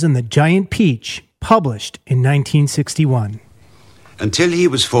James and the Giant Peach, published in 1961. Until he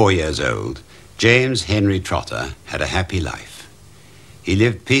was 4 years old, James Henry Trotter had a happy life. he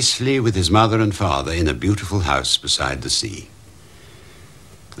lived peacefully with his mother and father in a beautiful house beside the sea.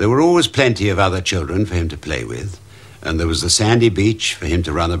 There were always plenty of other children for him to play with, and there was the sandy beach for him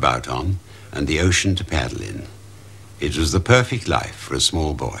to run about on, and the ocean to paddle in. It was the perfect life for a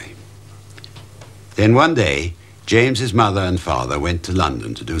small boy. Then one day, James's mother and father went to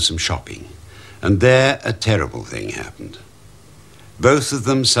London to do some shopping, and there a terrible thing happened. Both of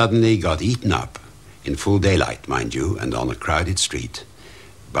them suddenly got eaten up, in full daylight, mind you, and on a crowded street,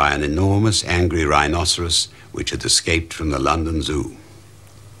 by an enormous angry rhinoceros which had escaped from the London Zoo.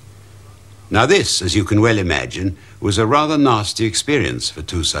 Now this, as you can well imagine, was a rather nasty experience for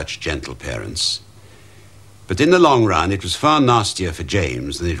two such gentle parents. But in the long run, it was far nastier for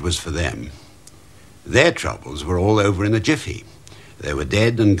James than it was for them. Their troubles were all over in a jiffy. They were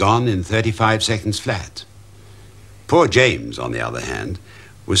dead and gone in 35 seconds flat. Poor James, on the other hand,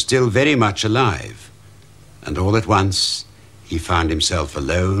 was still very much alive, and all at once he found himself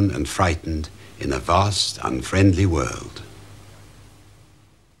alone and frightened in a vast, unfriendly world.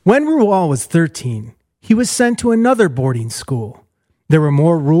 When Roald was 13, he was sent to another boarding school. There were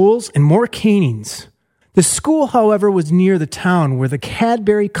more rules and more canings. The school, however, was near the town where the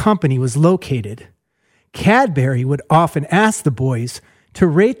Cadbury Company was located. Cadbury would often ask the boys to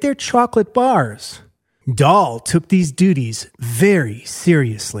rate their chocolate bars. Dahl took these duties very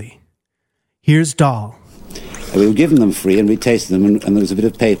seriously. Here's Dahl. We were given them free and we tasted them, and there was a bit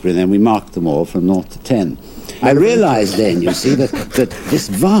of paper in there, and we marked them all from 0 to 10. I realized then, you see, that this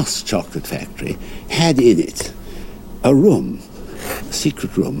vast chocolate factory had in it a room, a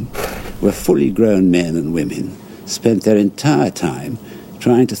secret room, where fully grown men and women spent their entire time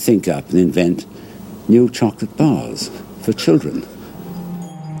trying to think up and invent new chocolate bars for children.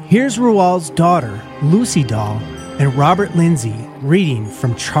 Here's Roald's daughter, Lucy Dahl, and Robert Lindsay reading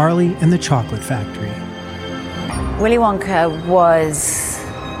from Charlie and the Chocolate Factory. Willy Wonka was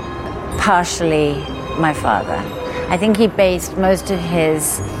partially my father. I think he based most of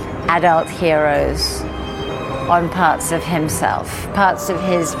his adult heroes on parts of himself, parts of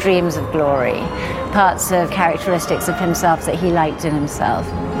his dreams of glory, parts of characteristics of himself that he liked in himself.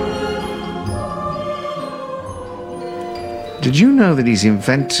 Did you know that he's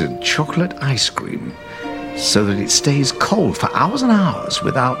invented chocolate ice cream so that it stays cold for hours and hours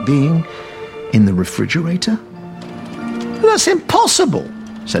without being in the refrigerator? That's impossible,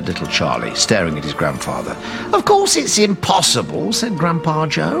 said little Charlie, staring at his grandfather. Of course it's impossible, said Grandpa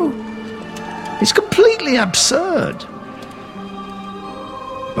Joe. It's completely absurd.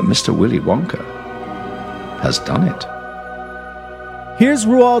 But Mr. Willy Wonka has done it. Here's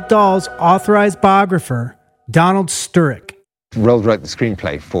Roald Dahl's authorized biographer, Donald Sturrock. Roald wrote the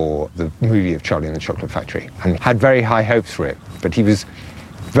screenplay for the movie of Charlie and the Chocolate Factory and had very high hopes for it, but he was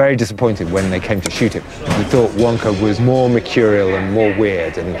very disappointed when they came to shoot it. He thought Wonka was more mercurial and more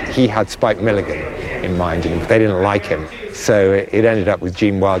weird, and he had Spike Milligan in mind, and they didn't like him. So it ended up with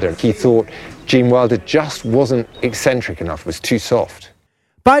Gene Wilder. He thought Gene Wilder just wasn't eccentric enough, was too soft.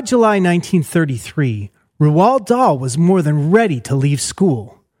 By July 1933, Roald Dahl was more than ready to leave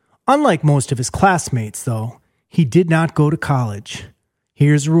school. Unlike most of his classmates, though, he did not go to college.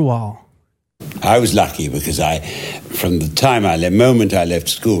 Here's Roald. I was lucky because from the moment I left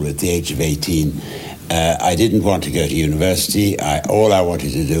school at the age of 18, I didn't want to go to university. All I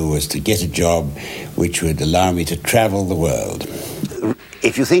wanted to do was to get a job which would allow me to travel the world.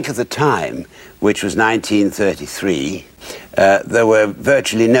 If you think of the time, which was 1933, there were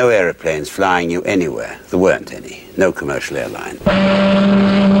virtually no aeroplanes flying you anywhere. There weren't any. No commercial airline.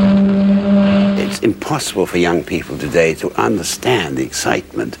 It's impossible for young people today to understand the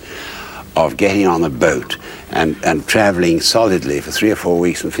excitement of getting on a boat and traveling solidly for 3 or 4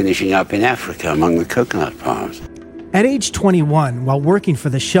 weeks and finishing up in Africa among the coconut palms. At age 21, while working for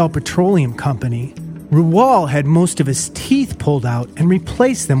the Shell Petroleum Company, Roald had most of his teeth pulled out and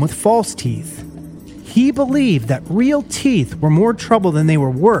replaced them with false teeth. He believed that real teeth were more trouble than they were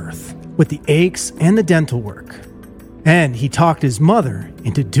worth, with the aches and the dental work. And he talked his mother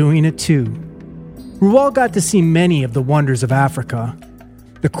into doing it too. Roald got to see many of the wonders of Africa.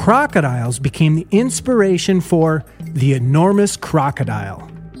 The crocodiles became the inspiration for The Enormous Crocodile.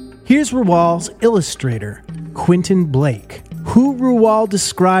 Here's Roald's illustrator, Quentin Blake, who Roald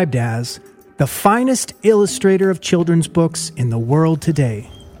described as the finest illustrator of children's books in the world today.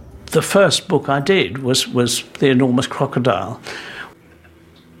 The first book I did was The Enormous Crocodile.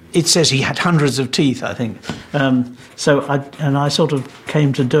 It says he had hundreds of teeth, I think. So I sort of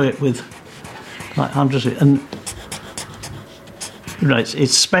came to do it with like hundreds of, and you know, it's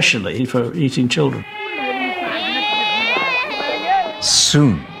especially for eating children.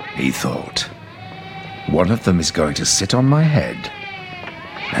 Soon, he thought, one of them is going to sit on my head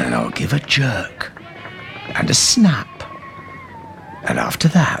then I'll give a jerk and a snap. And after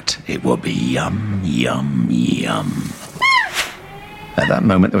that, it will be yum, yum, yum. At that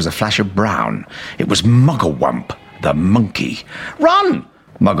moment, there was a flash of brown. It was Mugglewump, the monkey. "Run!"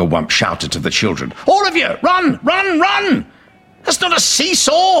 Mugglewump shouted to the children. "All of you, run, run, run! That's not a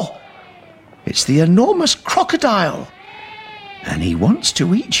seesaw! It's the enormous crocodile, and he wants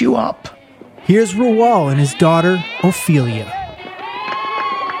to eat you up." Here's Roald and his daughter, Ophelia.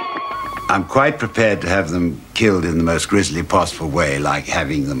 I'm quite prepared to have them killed in the most grisly possible way, like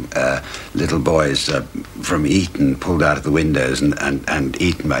having them, little boys from Eton pulled out of the windows and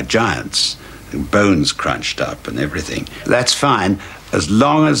eaten by giants, bones crunched up and everything. That's fine, as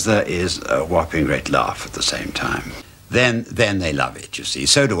long as there is a whopping great laugh at the same time. Then they love it, you see.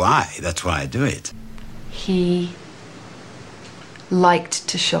 So do I. That's why I do it. He liked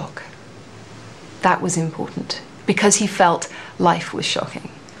to shock. That was important, because he felt life was shocking.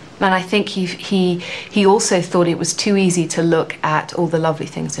 And I think he also thought it was too easy to look at all the lovely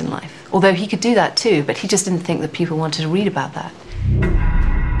things in life. Although he could do that too, but he just didn't think that people wanted to read about that.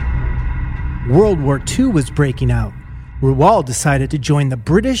 World War II was breaking out. Roald decided to join the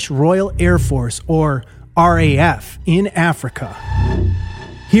British Royal Air Force, or RAF, in Africa.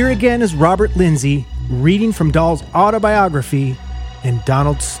 Here again is Robert Lindsay reading from Dahl's autobiography and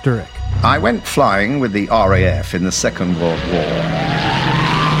Donald Sturrock. I went flying with the RAF in the Second World War.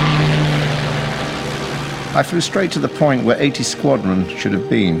 I flew straight to the point where 80 Squadron should have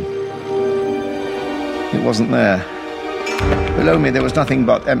been. It wasn't there. Below me there was nothing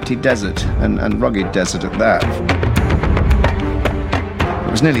but empty desert, and rugged desert at that.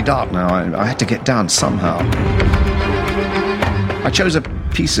 It was nearly dark now. I had to get down somehow. I chose a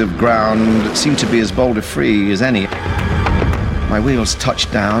piece of ground that seemed to be as boulder-free as any. My wheels touched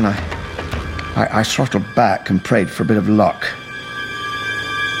down. I throttled back and prayed for a bit of luck.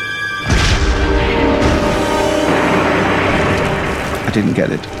 I didn't get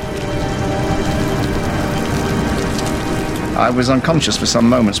it. I was unconscious for some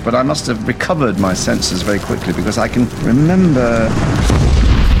moments, but I must have recovered my senses very quickly, because I can remember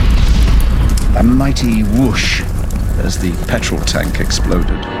a mighty whoosh as the petrol tank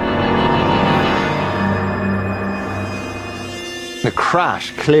exploded. The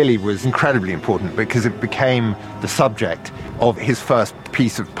crash clearly was incredibly important because it became the subject of his first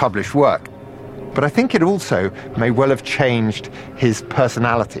piece of published work. But I think it also may well have changed his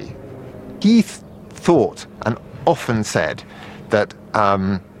personality. He thought and often said that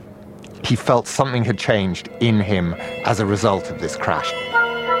he felt something had changed in him as a result of this crash.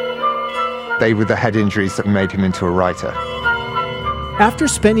 They were the head injuries that made him into a writer. After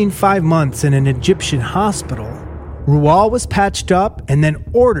spending 5 months in an Egyptian hospital, Roald was patched up and then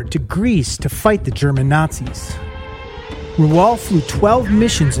ordered to Greece to fight the German Nazis. Roald flew 12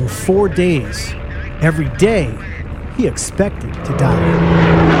 missions in 4 days. Every day, he expected to die.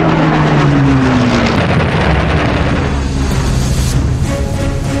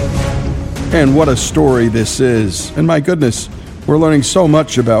 And what a story this is. And my goodness, we're learning so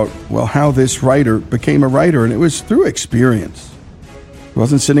much about, well, how this writer became a writer, and it was through experience. He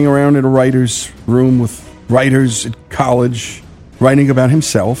wasn't sitting around in a writer's room with writers at college writing about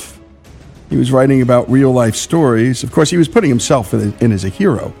himself. He was writing about real-life stories. Of course, he was putting himself in as a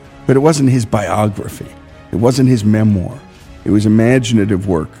hero, but it wasn't his biography. It wasn't his memoir. It was imaginative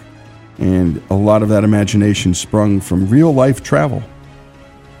work, and a lot of that imagination sprung from real-life travel.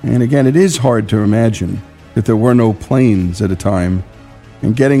 And again, it is hard to imagine that there were no planes at a time,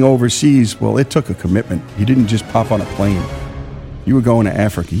 and getting overseas, well, it took a commitment. You didn't just pop on a plane. You were going to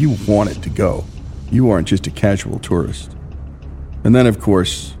Africa. You wanted to go. You weren't just a casual tourist. And then, of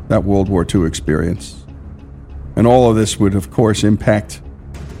course, that World War II experience. And all of this would, of course, impact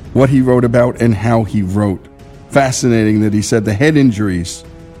what he wrote about and how he wrote. Fascinating that he said the head injuries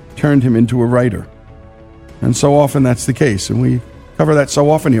turned him into a writer. And so often that's the case, and we cover that so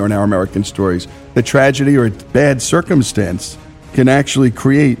often here in Our American Stories. The tragedy or bad circumstance can actually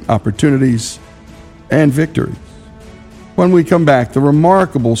create opportunities and victories. When we come back, the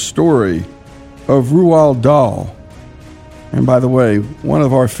remarkable story of Roald Dahl. And by the way, one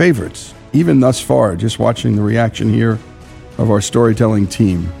of our favorites, even thus far, just watching the reaction here of our storytelling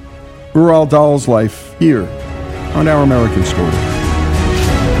team. Roald Dahl's life here on Our American Stories.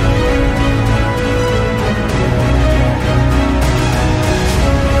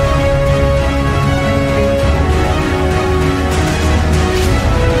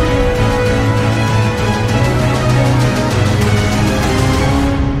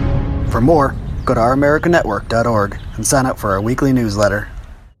 For more, go to ouramericannetwork.org and sign up for our weekly newsletter.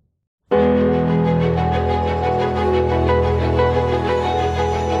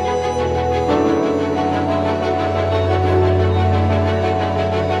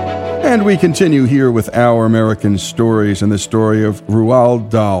 And we continue here with Our American Stories and the story of Roald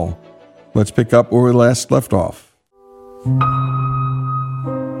Dahl. Let's pick up where we last left off.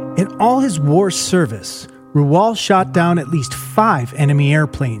 In all his war service, Roald shot down at least 5 enemy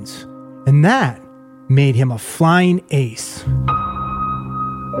airplanes, and that made him a flying ace.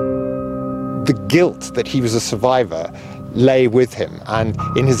 The guilt that he was a survivor lay with him, and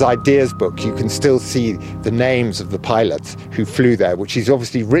in his ideas book you can still see the names of the pilots who flew there, which he's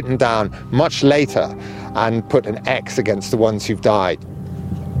obviously written down much later and put an X against the ones who've died.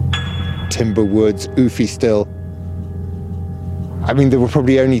 Timber Woods, Oofy Still. I mean, there were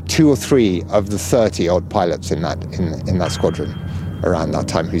probably only 2 or 3 of the 30-odd pilots in that squadron around that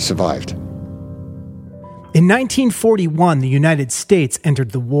time who survived. In 1941, the United States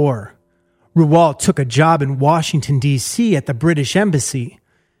entered the war. Roald took a job in Washington, D.C. at the British Embassy.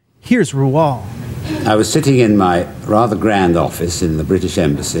 Here's Roald. I was sitting in my rather grand office in the British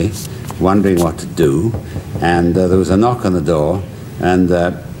Embassy, wondering what to do, and there was a knock on the door, and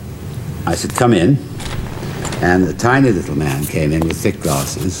I said, "Come in." And a tiny little man came in with thick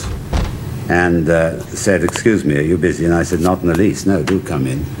glasses and said, "Excuse me, are you busy?" And I said, "Not in the least. No, do come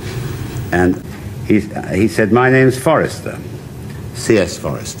in." And he said, "My name's Forrester, C.S.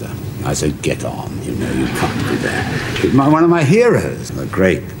 Forrester." I said, "Get on, you can't do that." One of my heroes, the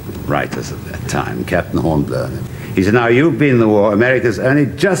great writers of that time, Captain Hornblower. He said, "Now, you've been in the war. America's only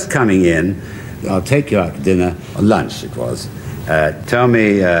just coming in. I'll take you out to dinner, or lunch it was. Tell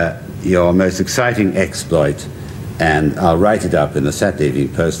me your most exciting exploit, and I'll write it up in the Saturday Evening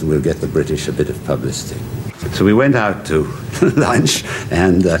Post, and we'll get the British a bit of publicity." So we went out to lunch,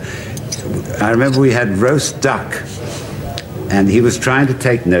 and I remember we had roast duck. And he was trying to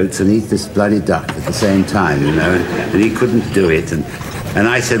take notes and eat this bloody duck at the same time, and he couldn't do it. And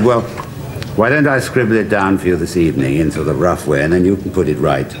I said, "Well, why don't I scribble it down for you this evening in sort of rough way, and then you can put it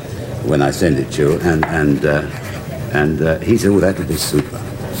right when I send it to you." And he said, "Oh, that would be super.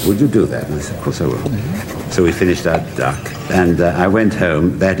 Would you do that?" And I said, "Of course I will." So we finished our duck, and I went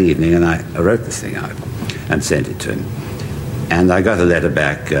home that evening, and I wrote this thing out and sent it to him. And I got a letter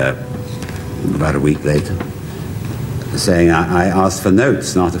back about a week later, saying I asked for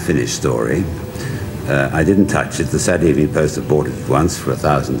notes, not a finished story. I didn't touch it. The Saturday Evening Post had bought it once for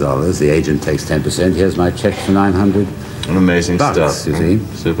 $1,000. The agent takes 10%. Here's my check for $900. Amazing bucks, stuff. You see?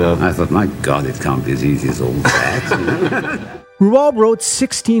 Superb. I thought, my God, it can't be as easy as all that. Roald wrote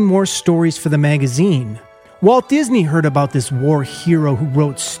 16 more stories for the magazine. Walt Disney heard about this war hero who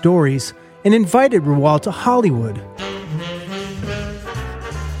wrote stories and invited Roald to Hollywood.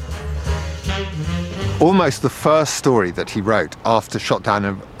 Almost the first story that he wrote after Shot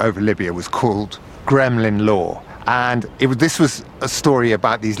Down Over Libya was called Gremlin Law. And this was a story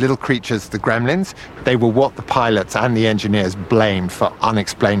about these little creatures, the gremlins. They were what the pilots and the engineers blamed for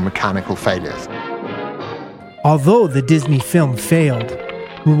unexplained mechanical failures. Although the Disney film failed,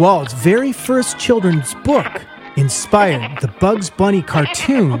 Roald's very first children's book inspired the Bugs Bunny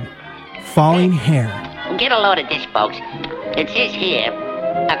cartoon, Falling Hair. Get a load of this, folks. It says here,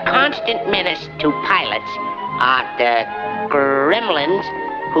 a constant menace to pilots are the gremlins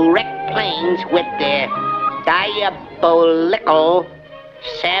who wreck planes with their diabolical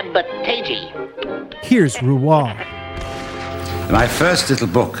sabotage. Here's Roald. My first little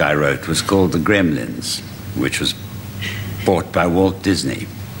book I wrote was called The Gremlins, which was bought by Walt Disney.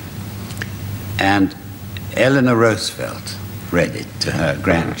 And Eleanor Roosevelt read it to her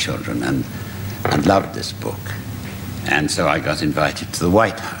grandchildren and loved this book. And so I got invited to the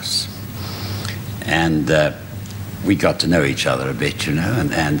White House. And we got to know each other a bit,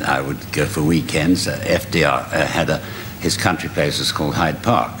 and I would go for weekends. FDR had his country place was called Hyde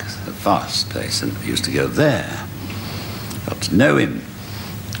Park, a fast place, and I used to go there. Got to know him.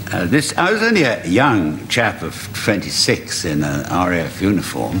 I was only a young chap of 26 in an RAF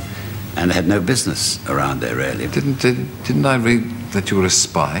uniform, and had no business around there, really. Didn't I read that you were a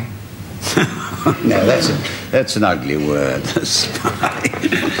spy? No, that's an ugly word, spy.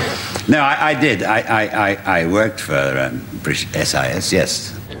 No, I did. I worked for British SIS,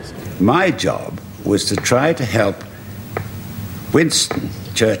 yes. My job was to try to help Winston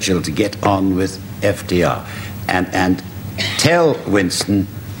Churchill to get on with FDR and tell Winston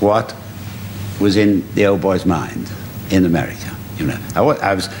what was in the old boy's mind in America. I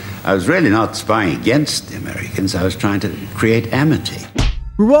was really not spying against the Americans. I was trying to create amity.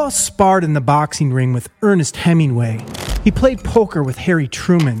 Roald sparred in the boxing ring with Ernest Hemingway. He played poker with Harry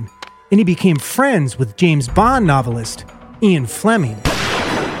Truman. And he became friends with James Bond novelist Ian Fleming.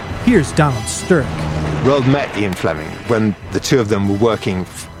 Here's Donald Stirk. Roald met Ian Fleming when the two of them were working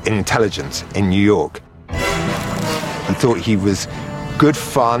in intelligence in New York and thought he was good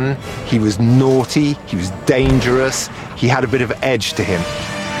fun, he was naughty, he was dangerous, he had a bit of edge to him.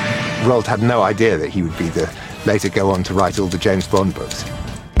 Roald had no idea that he would later go on to write all the James Bond books.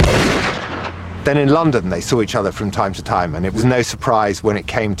 Then in London, they saw each other from time to time, and it was no surprise when it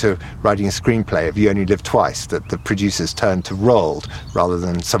came to writing a screenplay of You Only Live Twice that the producers turned to Roald rather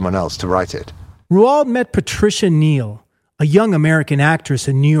than someone else to write it. Roald met Patricia Neal, a young American actress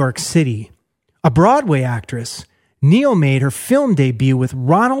in New York City. A Broadway actress, Neal made her film debut with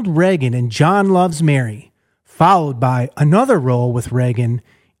Ronald Reagan in John Loves Mary, followed by another role with Reagan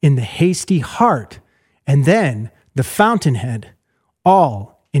in The Hasty Heart, and then The Fountainhead,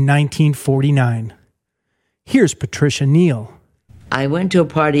 all in 1949. Here's Patricia Neal. I went to a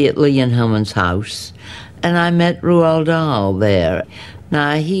party at Lee and Hellman's house, and I met Roald Dahl there.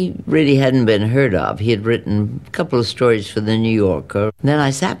 Now, he really hadn't been heard of. He had written a couple of stories for The New Yorker. Then I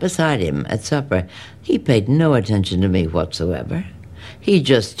sat beside him at supper. He paid no attention to me whatsoever. He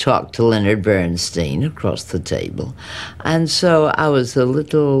just talked to Leonard Bernstein across the table. And so I was a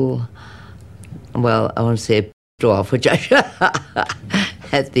little, well, I want to say off, which I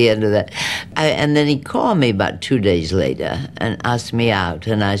at the end of that. And then he called me about 2 days later and asked me out.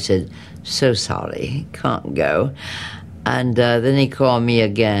 And I said, so sorry, can't go. And then he called me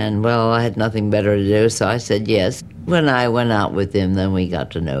again. Well, I had nothing better to do, so I said yes. When I went out with him, then we got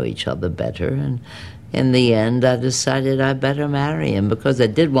to know each other better. And in the end, I decided I better marry him because I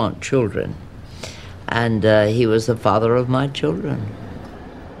did want children. And he was the father of my children.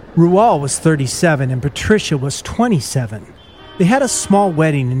 Roald was 37 and Patricia was 27. They had a small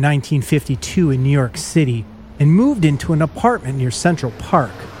wedding in 1952 in New York City and moved into an apartment near Central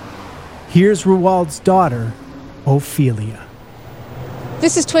Park. Here's Roald's daughter, Ophelia.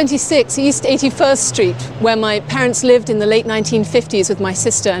 This is 26 East 81st Street, where my parents lived in the late 1950s with my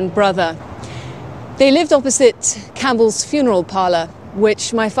sister and brother. They lived opposite Campbell's funeral parlor,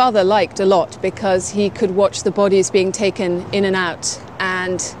 which my father liked a lot because he could watch the bodies being taken in and out.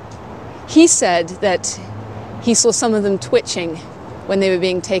 And he said that he saw some of them twitching when they were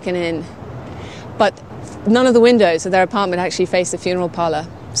being taken in. But none of the windows of their apartment actually faced the funeral parlor.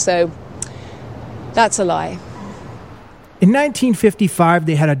 So that's a lie. In 1955,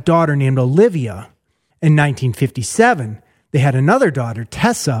 they had a daughter named Olivia. In 1957, they had another daughter,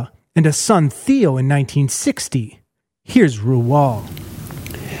 Tessa, and a son, Theo, in 1960. Here's Roald.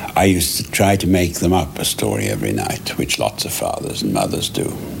 I used to try to make them up a story every night, which lots of fathers and mothers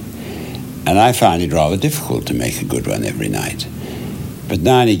do. And I found it rather difficult to make a good one every night. But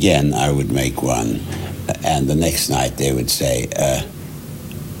now and again, I would make one, and the next night they would say,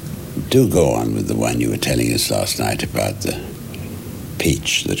 do go on with the one you were telling us last night about the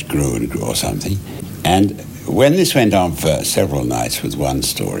peach that grew and grew or something. And when this went on for several nights with one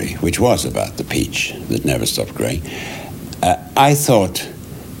story, which was about the peach that never stopped growing, I thought,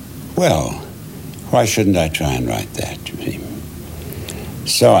 well, why shouldn't I try and write that? You see?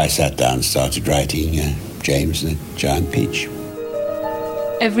 So I sat down and started writing James the Giant Peach.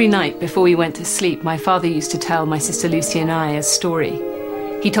 Every night before we went to sleep, my father used to tell my sister Lucy and I a story.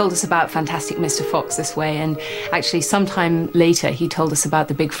 He told us about Fantastic Mr. Fox this way, and actually sometime later he told us about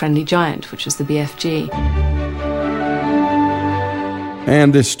the Big Friendly Giant, which was the BFG.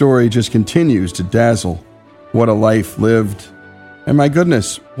 And this story just continues to dazzle. What a life lived. And my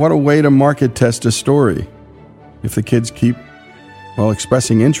goodness, what a way to market test a story. If the kids keep, well,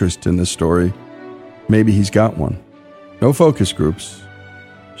 expressing interest in this story, maybe he's got one. No focus groups,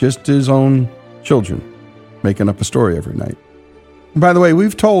 just his own children making up a story every night. And by the way,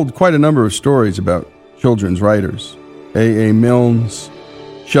 we've told quite a number of stories about children's writers. A.A. Milne's,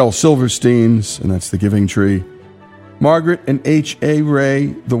 Shel Silverstein's, and that's The Giving Tree. Margaret and H.A.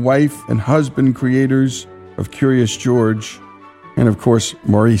 Ray, the wife and husband creators of Curious George. And of course,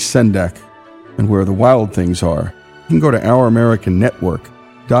 Maurice Sendak and Where the Wild Things Are. You can go to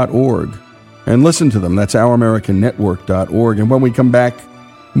ouramericannetwork.org and listen to them. That's ouramericannetwork.org. And when we come back,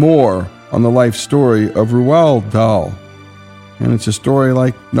 more on the life story of Roald Dahl. And it's a story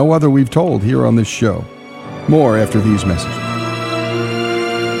like no other we've told here on this show. More after these messages.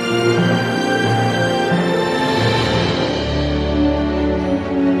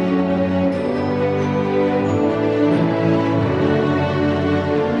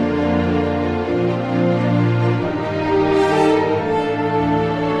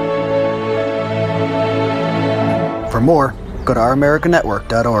 For more, go to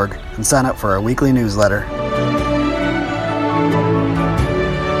ouramericannetwork.org and sign up for our weekly newsletter.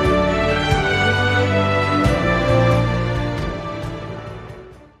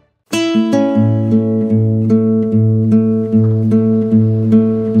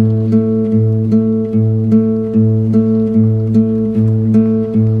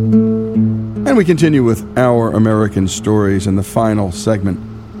 we continue with Our American Stories in the final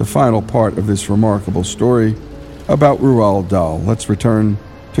segment, the final part of this remarkable story about Roald Dahl. Let's return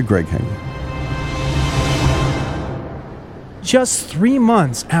to Greg Henry. Just 3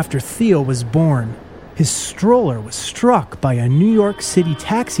 months after Theo was born, his stroller was struck by a New York City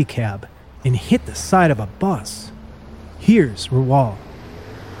taxicab and hit the side of a bus. Here's Roald.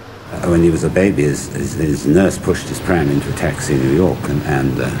 When he was a baby, his nurse pushed his pram into a taxi in New York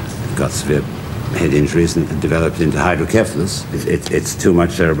and got severe head injuries and developed into hydrocephalus. It's too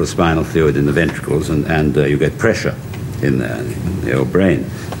much cerebral spinal fluid in the ventricles, and you get pressure in there. Your brain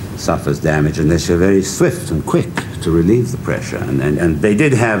suffers damage unless you're very swift and quick to relieve the pressure. And they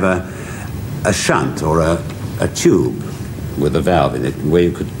did have a shunt or a tube with a valve in it where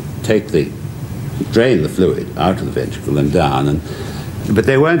you could drain the fluid out of the ventricle and down. But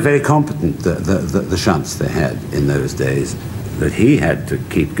they weren't very competent, the shunts they had in those days. But he had to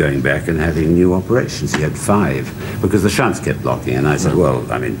keep going back and having new operations. He had 5 because the shunts kept blocking. And I said, well,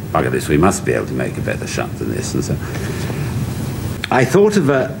 I mean, bugger this, we must be able to make a better shunt than this. And so I thought of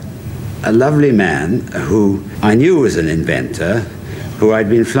a lovely man who I knew was an inventor, who I'd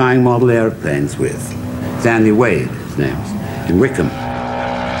been flying model airplanes with. Stanley Wade, his name was, in Wickham.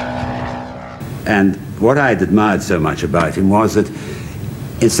 And what I'd admired so much about him was that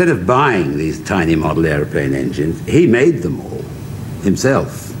instead of buying these tiny model airplane engines, he made them all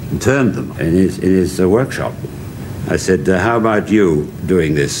himself and turned them in his workshop. I said, how about you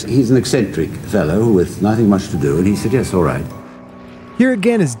doing this? He's an eccentric fellow with nothing much to do, and he said, yes, all right. Here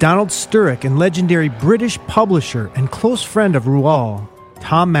again is Donald Sturrock and legendary British publisher and close friend of Roald,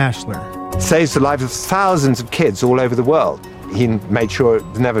 Tom Maschler. Saves the lives of thousands of kids all over the world. He made sure it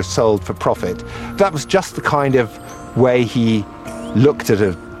was never sold for profit. That was just the kind of way he looked at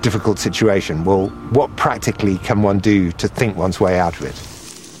a difficult situation. Well, what practically can one do to think one's way out of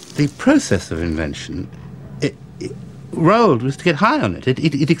it? The process of invention, Roald was to get high on it.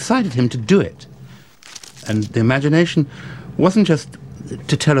 It excited him to do it. And the imagination wasn't just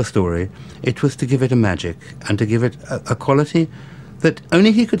to tell a story, it was to give it a magic and to give it a quality that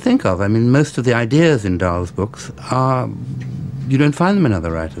only he could think of. I mean, most of the ideas in Dahl's books you don't find them in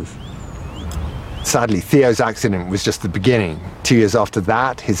other writers. Sadly, Theo's accident was just the beginning. 2 years after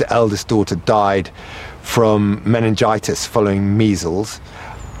that, his eldest daughter died from meningitis following measles.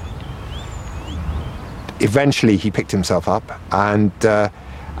 Eventually, he picked himself up, and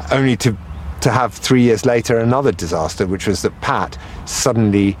only to have 3 years later another disaster, which was that Pat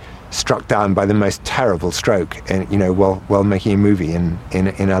suddenly struck down by the most terrible stroke, while making a movie in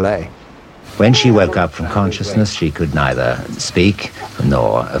LA. When she woke up from consciousness, she could neither speak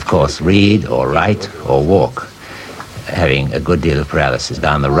nor, of course, read or write or walk, having a good deal of paralysis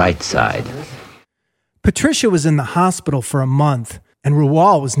down the right side. Patricia was in the hospital for a month, and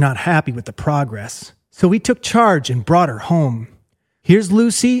Roald was not happy with the progress, so he took charge and brought her home. Here's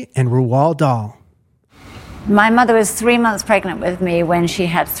Lucy and Roald Dahl. My mother was 3 months pregnant with me when she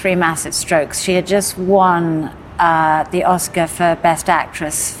had 3 massive strokes. She had just won the Oscar for Best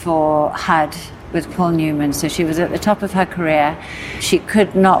Actress for HUD with Paul Newman, so she was at the top of her career. She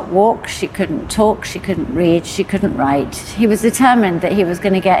could not walk, she couldn't talk, she couldn't read, she couldn't write. He was determined that he was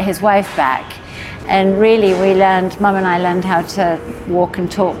going to get his wife back, and really Mum and I learned how to walk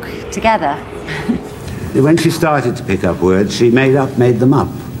and talk together. When she started to pick up words, she made them up.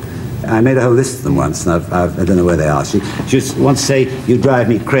 I made a whole list of them once, and I don't know where they are. She used to once say, "You drive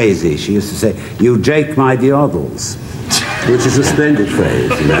me crazy." She used to say, "You Jake my deodals," which is a splendid phrase,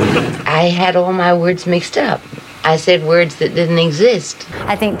 you know. I had all my words mixed up. I said words that didn't exist.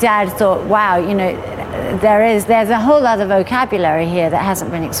 I think Dad thought, wow, there's a whole other vocabulary here that hasn't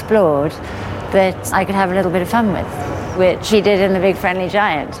been explored that I could have a little bit of fun with, which he did in The Big Friendly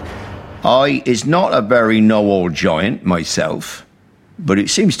Giant. I is not a very know-all giant myself, but it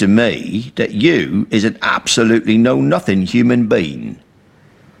seems to me that you is an absolutely know-nothing human being.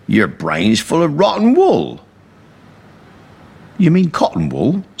 Your brain's full of rotten wool. You mean cotton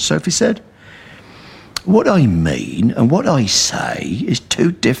wool? Sophie said. What I mean and what I say is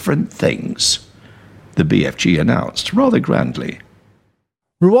 2 different things, the BFG announced rather grandly.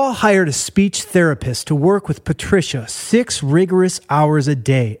 Roald hired a speech therapist to work with Patricia 6 rigorous hours a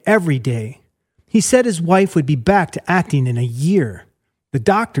day, every day. He said his wife would be back to acting in a year. The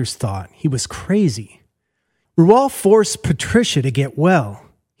doctors thought he was crazy. Roald forced Patricia to get well.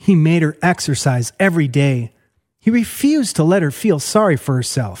 He made her exercise every day. He refused to let her feel sorry for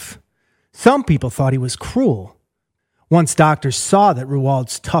herself. Some people thought he was cruel. Once doctors saw that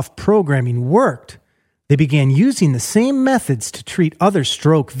Roald's tough programming worked, they began using the same methods to treat other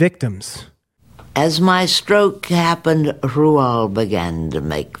stroke victims. As my stroke happened, Roald began to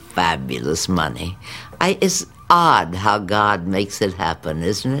make fabulous money. It's odd how God makes it happen,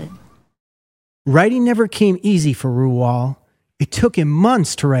 isn't it? Writing never came easy for Roald. It took him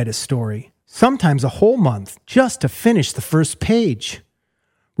months to write a story, sometimes a whole month, just to finish the first page.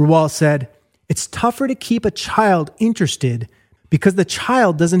 Roald said, "It's tougher to keep a child interested because the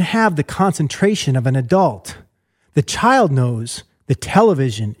child doesn't have the concentration of an adult. The child knows the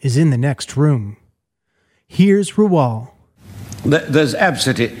television is in the next room." Here's Roald. There's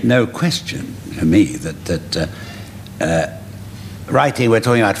absolutely no question to me that writing, we're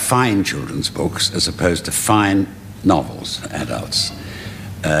talking about fine children's books as opposed to fine novels for adults.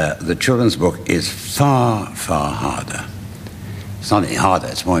 The children's book is far, far harder. It's not any harder,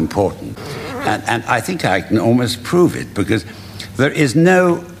 it's more important. And I think I can almost prove it, because there is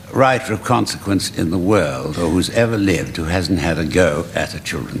no writer of consequence in the world, or who's ever lived, who hasn't had a go at a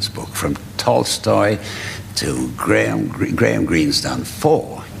children's book. From Tolstoy to Graham Greene's done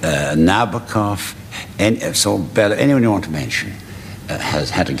 4. Nabokov, Saul Bellow, anyone you want to mention,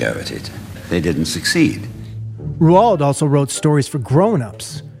 has had a go at it. They didn't succeed. Roald also wrote stories for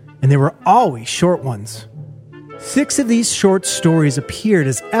grown-ups, and they were always short ones. 6 of these short stories appeared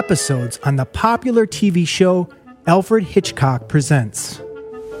as episodes on the popular TV show Alfred Hitchcock Presents.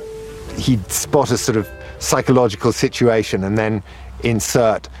 He'd spot a sort of psychological situation and then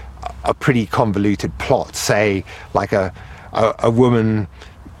insert a pretty convoluted plot, say like a woman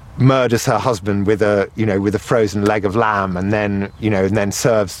murders her husband with a frozen leg of lamb, and then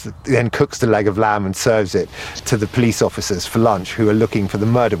cooks the leg of lamb and serves it to the police officers for lunch who are looking for the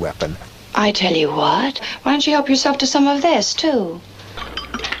murder weapon. I tell you what, why don't you help yourself to some of this too?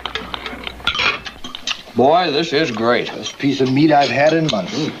 Boy, this is great. Best piece of meat I've had in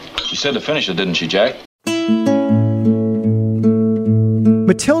months. She said to finish it, didn't she, Jack?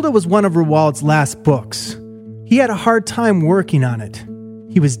 Matilda was one of Roald's last books. He had a hard time working on it.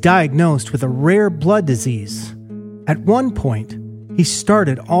 He was diagnosed with a rare blood disease. At one point, he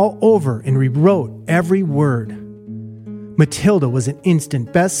started all over and rewrote every word. Matilda was an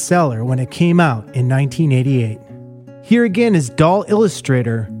instant bestseller when it came out in 1988. Here again is Dahl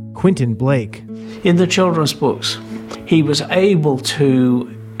illustrator Quentin Blake. In the children's books, he was able to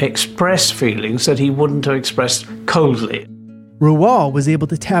express feelings that he wouldn't have expressed coldly. Roald was able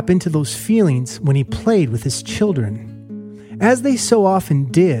to tap into those feelings when he played with his children. As they so often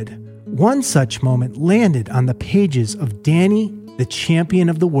did, one such moment landed on the pages of Danny, the Champion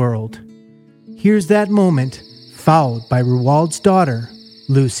of the World. Here's that moment, followed by Roald's daughter,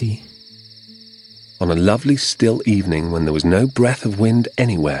 Lucy. On a lovely still evening when there was no breath of wind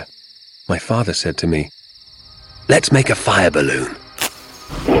anywhere, my father said to me, "Let's make a fire balloon."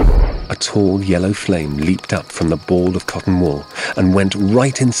 A tall yellow flame leaped up from the ball of cotton wool and went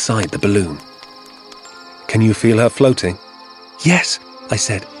right inside the balloon. "Can you feel her floating?" "Yes," I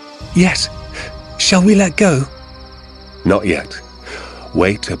said. "Yes. Shall we let go?" "Not yet.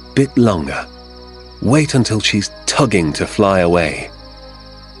 Wait a bit longer. Wait until she's tugging to fly away."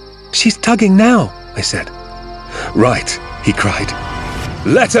 "She's tugging now," I said. "Right," he cried.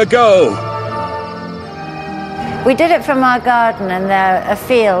 "Let her go!" We did it from our garden, and there are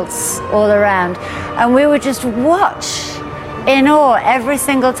fields all around, and we would just watch in awe every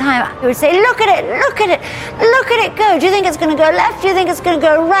single time. We would say, look at it, look at it, look at it go. Do you think it's going to go left? Do you think it's going to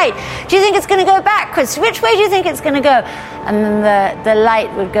go right? Do you think it's going to go backwards? Which way do you think it's going to go? And then the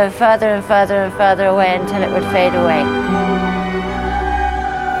light would go further and further and further away until it would fade away.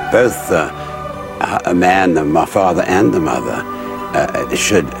 Both a man, my father and the mother,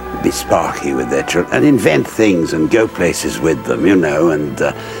 should be sparky with their children and invent things and go places with them, and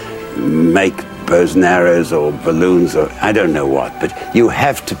make bows and arrows or balloons or I don't know what, but you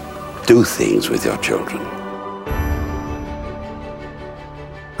have to do things with your children.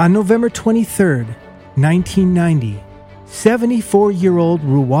 On November 23rd, 1990, 74-year-old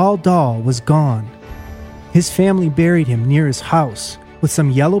Roald Dahl was gone. His family buried him near his house with some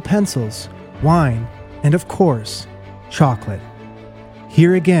yellow pencils, wine, and of course, chocolate.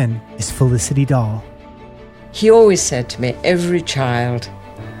 Here again is Felicity Dahl. He always said to me, every child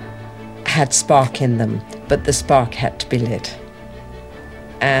had spark in them, but the spark had to be lit.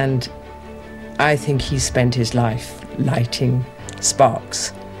 And I think he spent his life lighting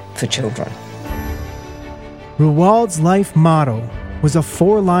sparks for children. Roald's life motto was a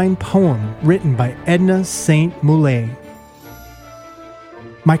 4-line poem written by Edna St. Moulay.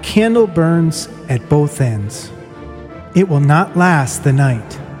 My candle burns at both ends. It will not last the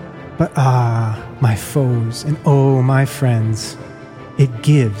night, but my foes, and my friends, it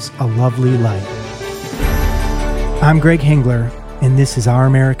gives a lovely light. I'm Greg Hengler, and this is Our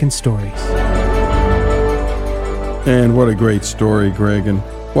American Stories. And what a great story, Greg, and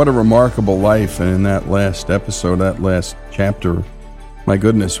what a remarkable life. And in that last episode, that last chapter, my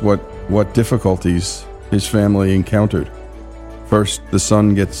goodness, what difficulties his family encountered. First, the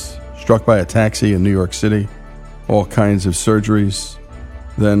son gets struck by a taxi in New York City, all kinds of surgeries.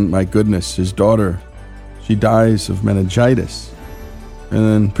 Then, my goodness, his daughter, she dies of meningitis. And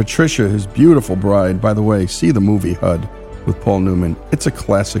then Patricia, his beautiful bride, by the way, see the movie HUD with Paul Newman. It's a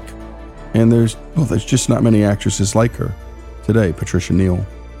classic. And there's just not many actresses like her today, Patricia Neal.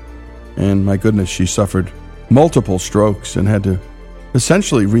 And my goodness, she suffered multiple strokes and had to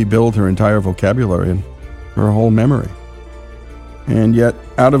essentially rebuild her entire vocabulary and her whole memory. And yet,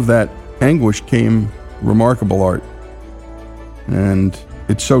 out of that anguish came remarkable art. And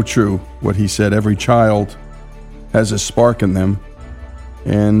it's so true what he said. Every child has a spark in them,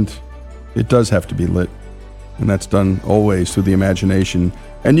 and it does have to be lit. And that's done always through the imagination.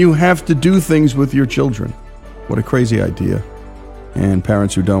 And you have to do things with your children. What a crazy idea. And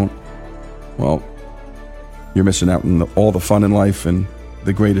parents who don't, well, you're missing out on all the fun in life and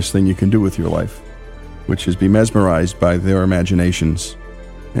the greatest thing you can do with your life, which is be mesmerized by their imaginations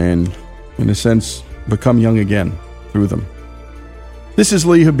and, in a sense, become young again through them. This is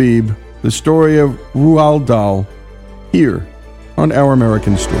Lee Habib, the story of Roald Dahl, here on Our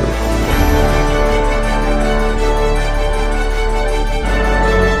American Story.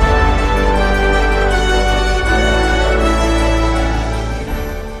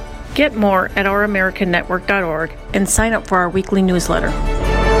 Get more at ouramericannetwork.org and sign up for our weekly newsletter.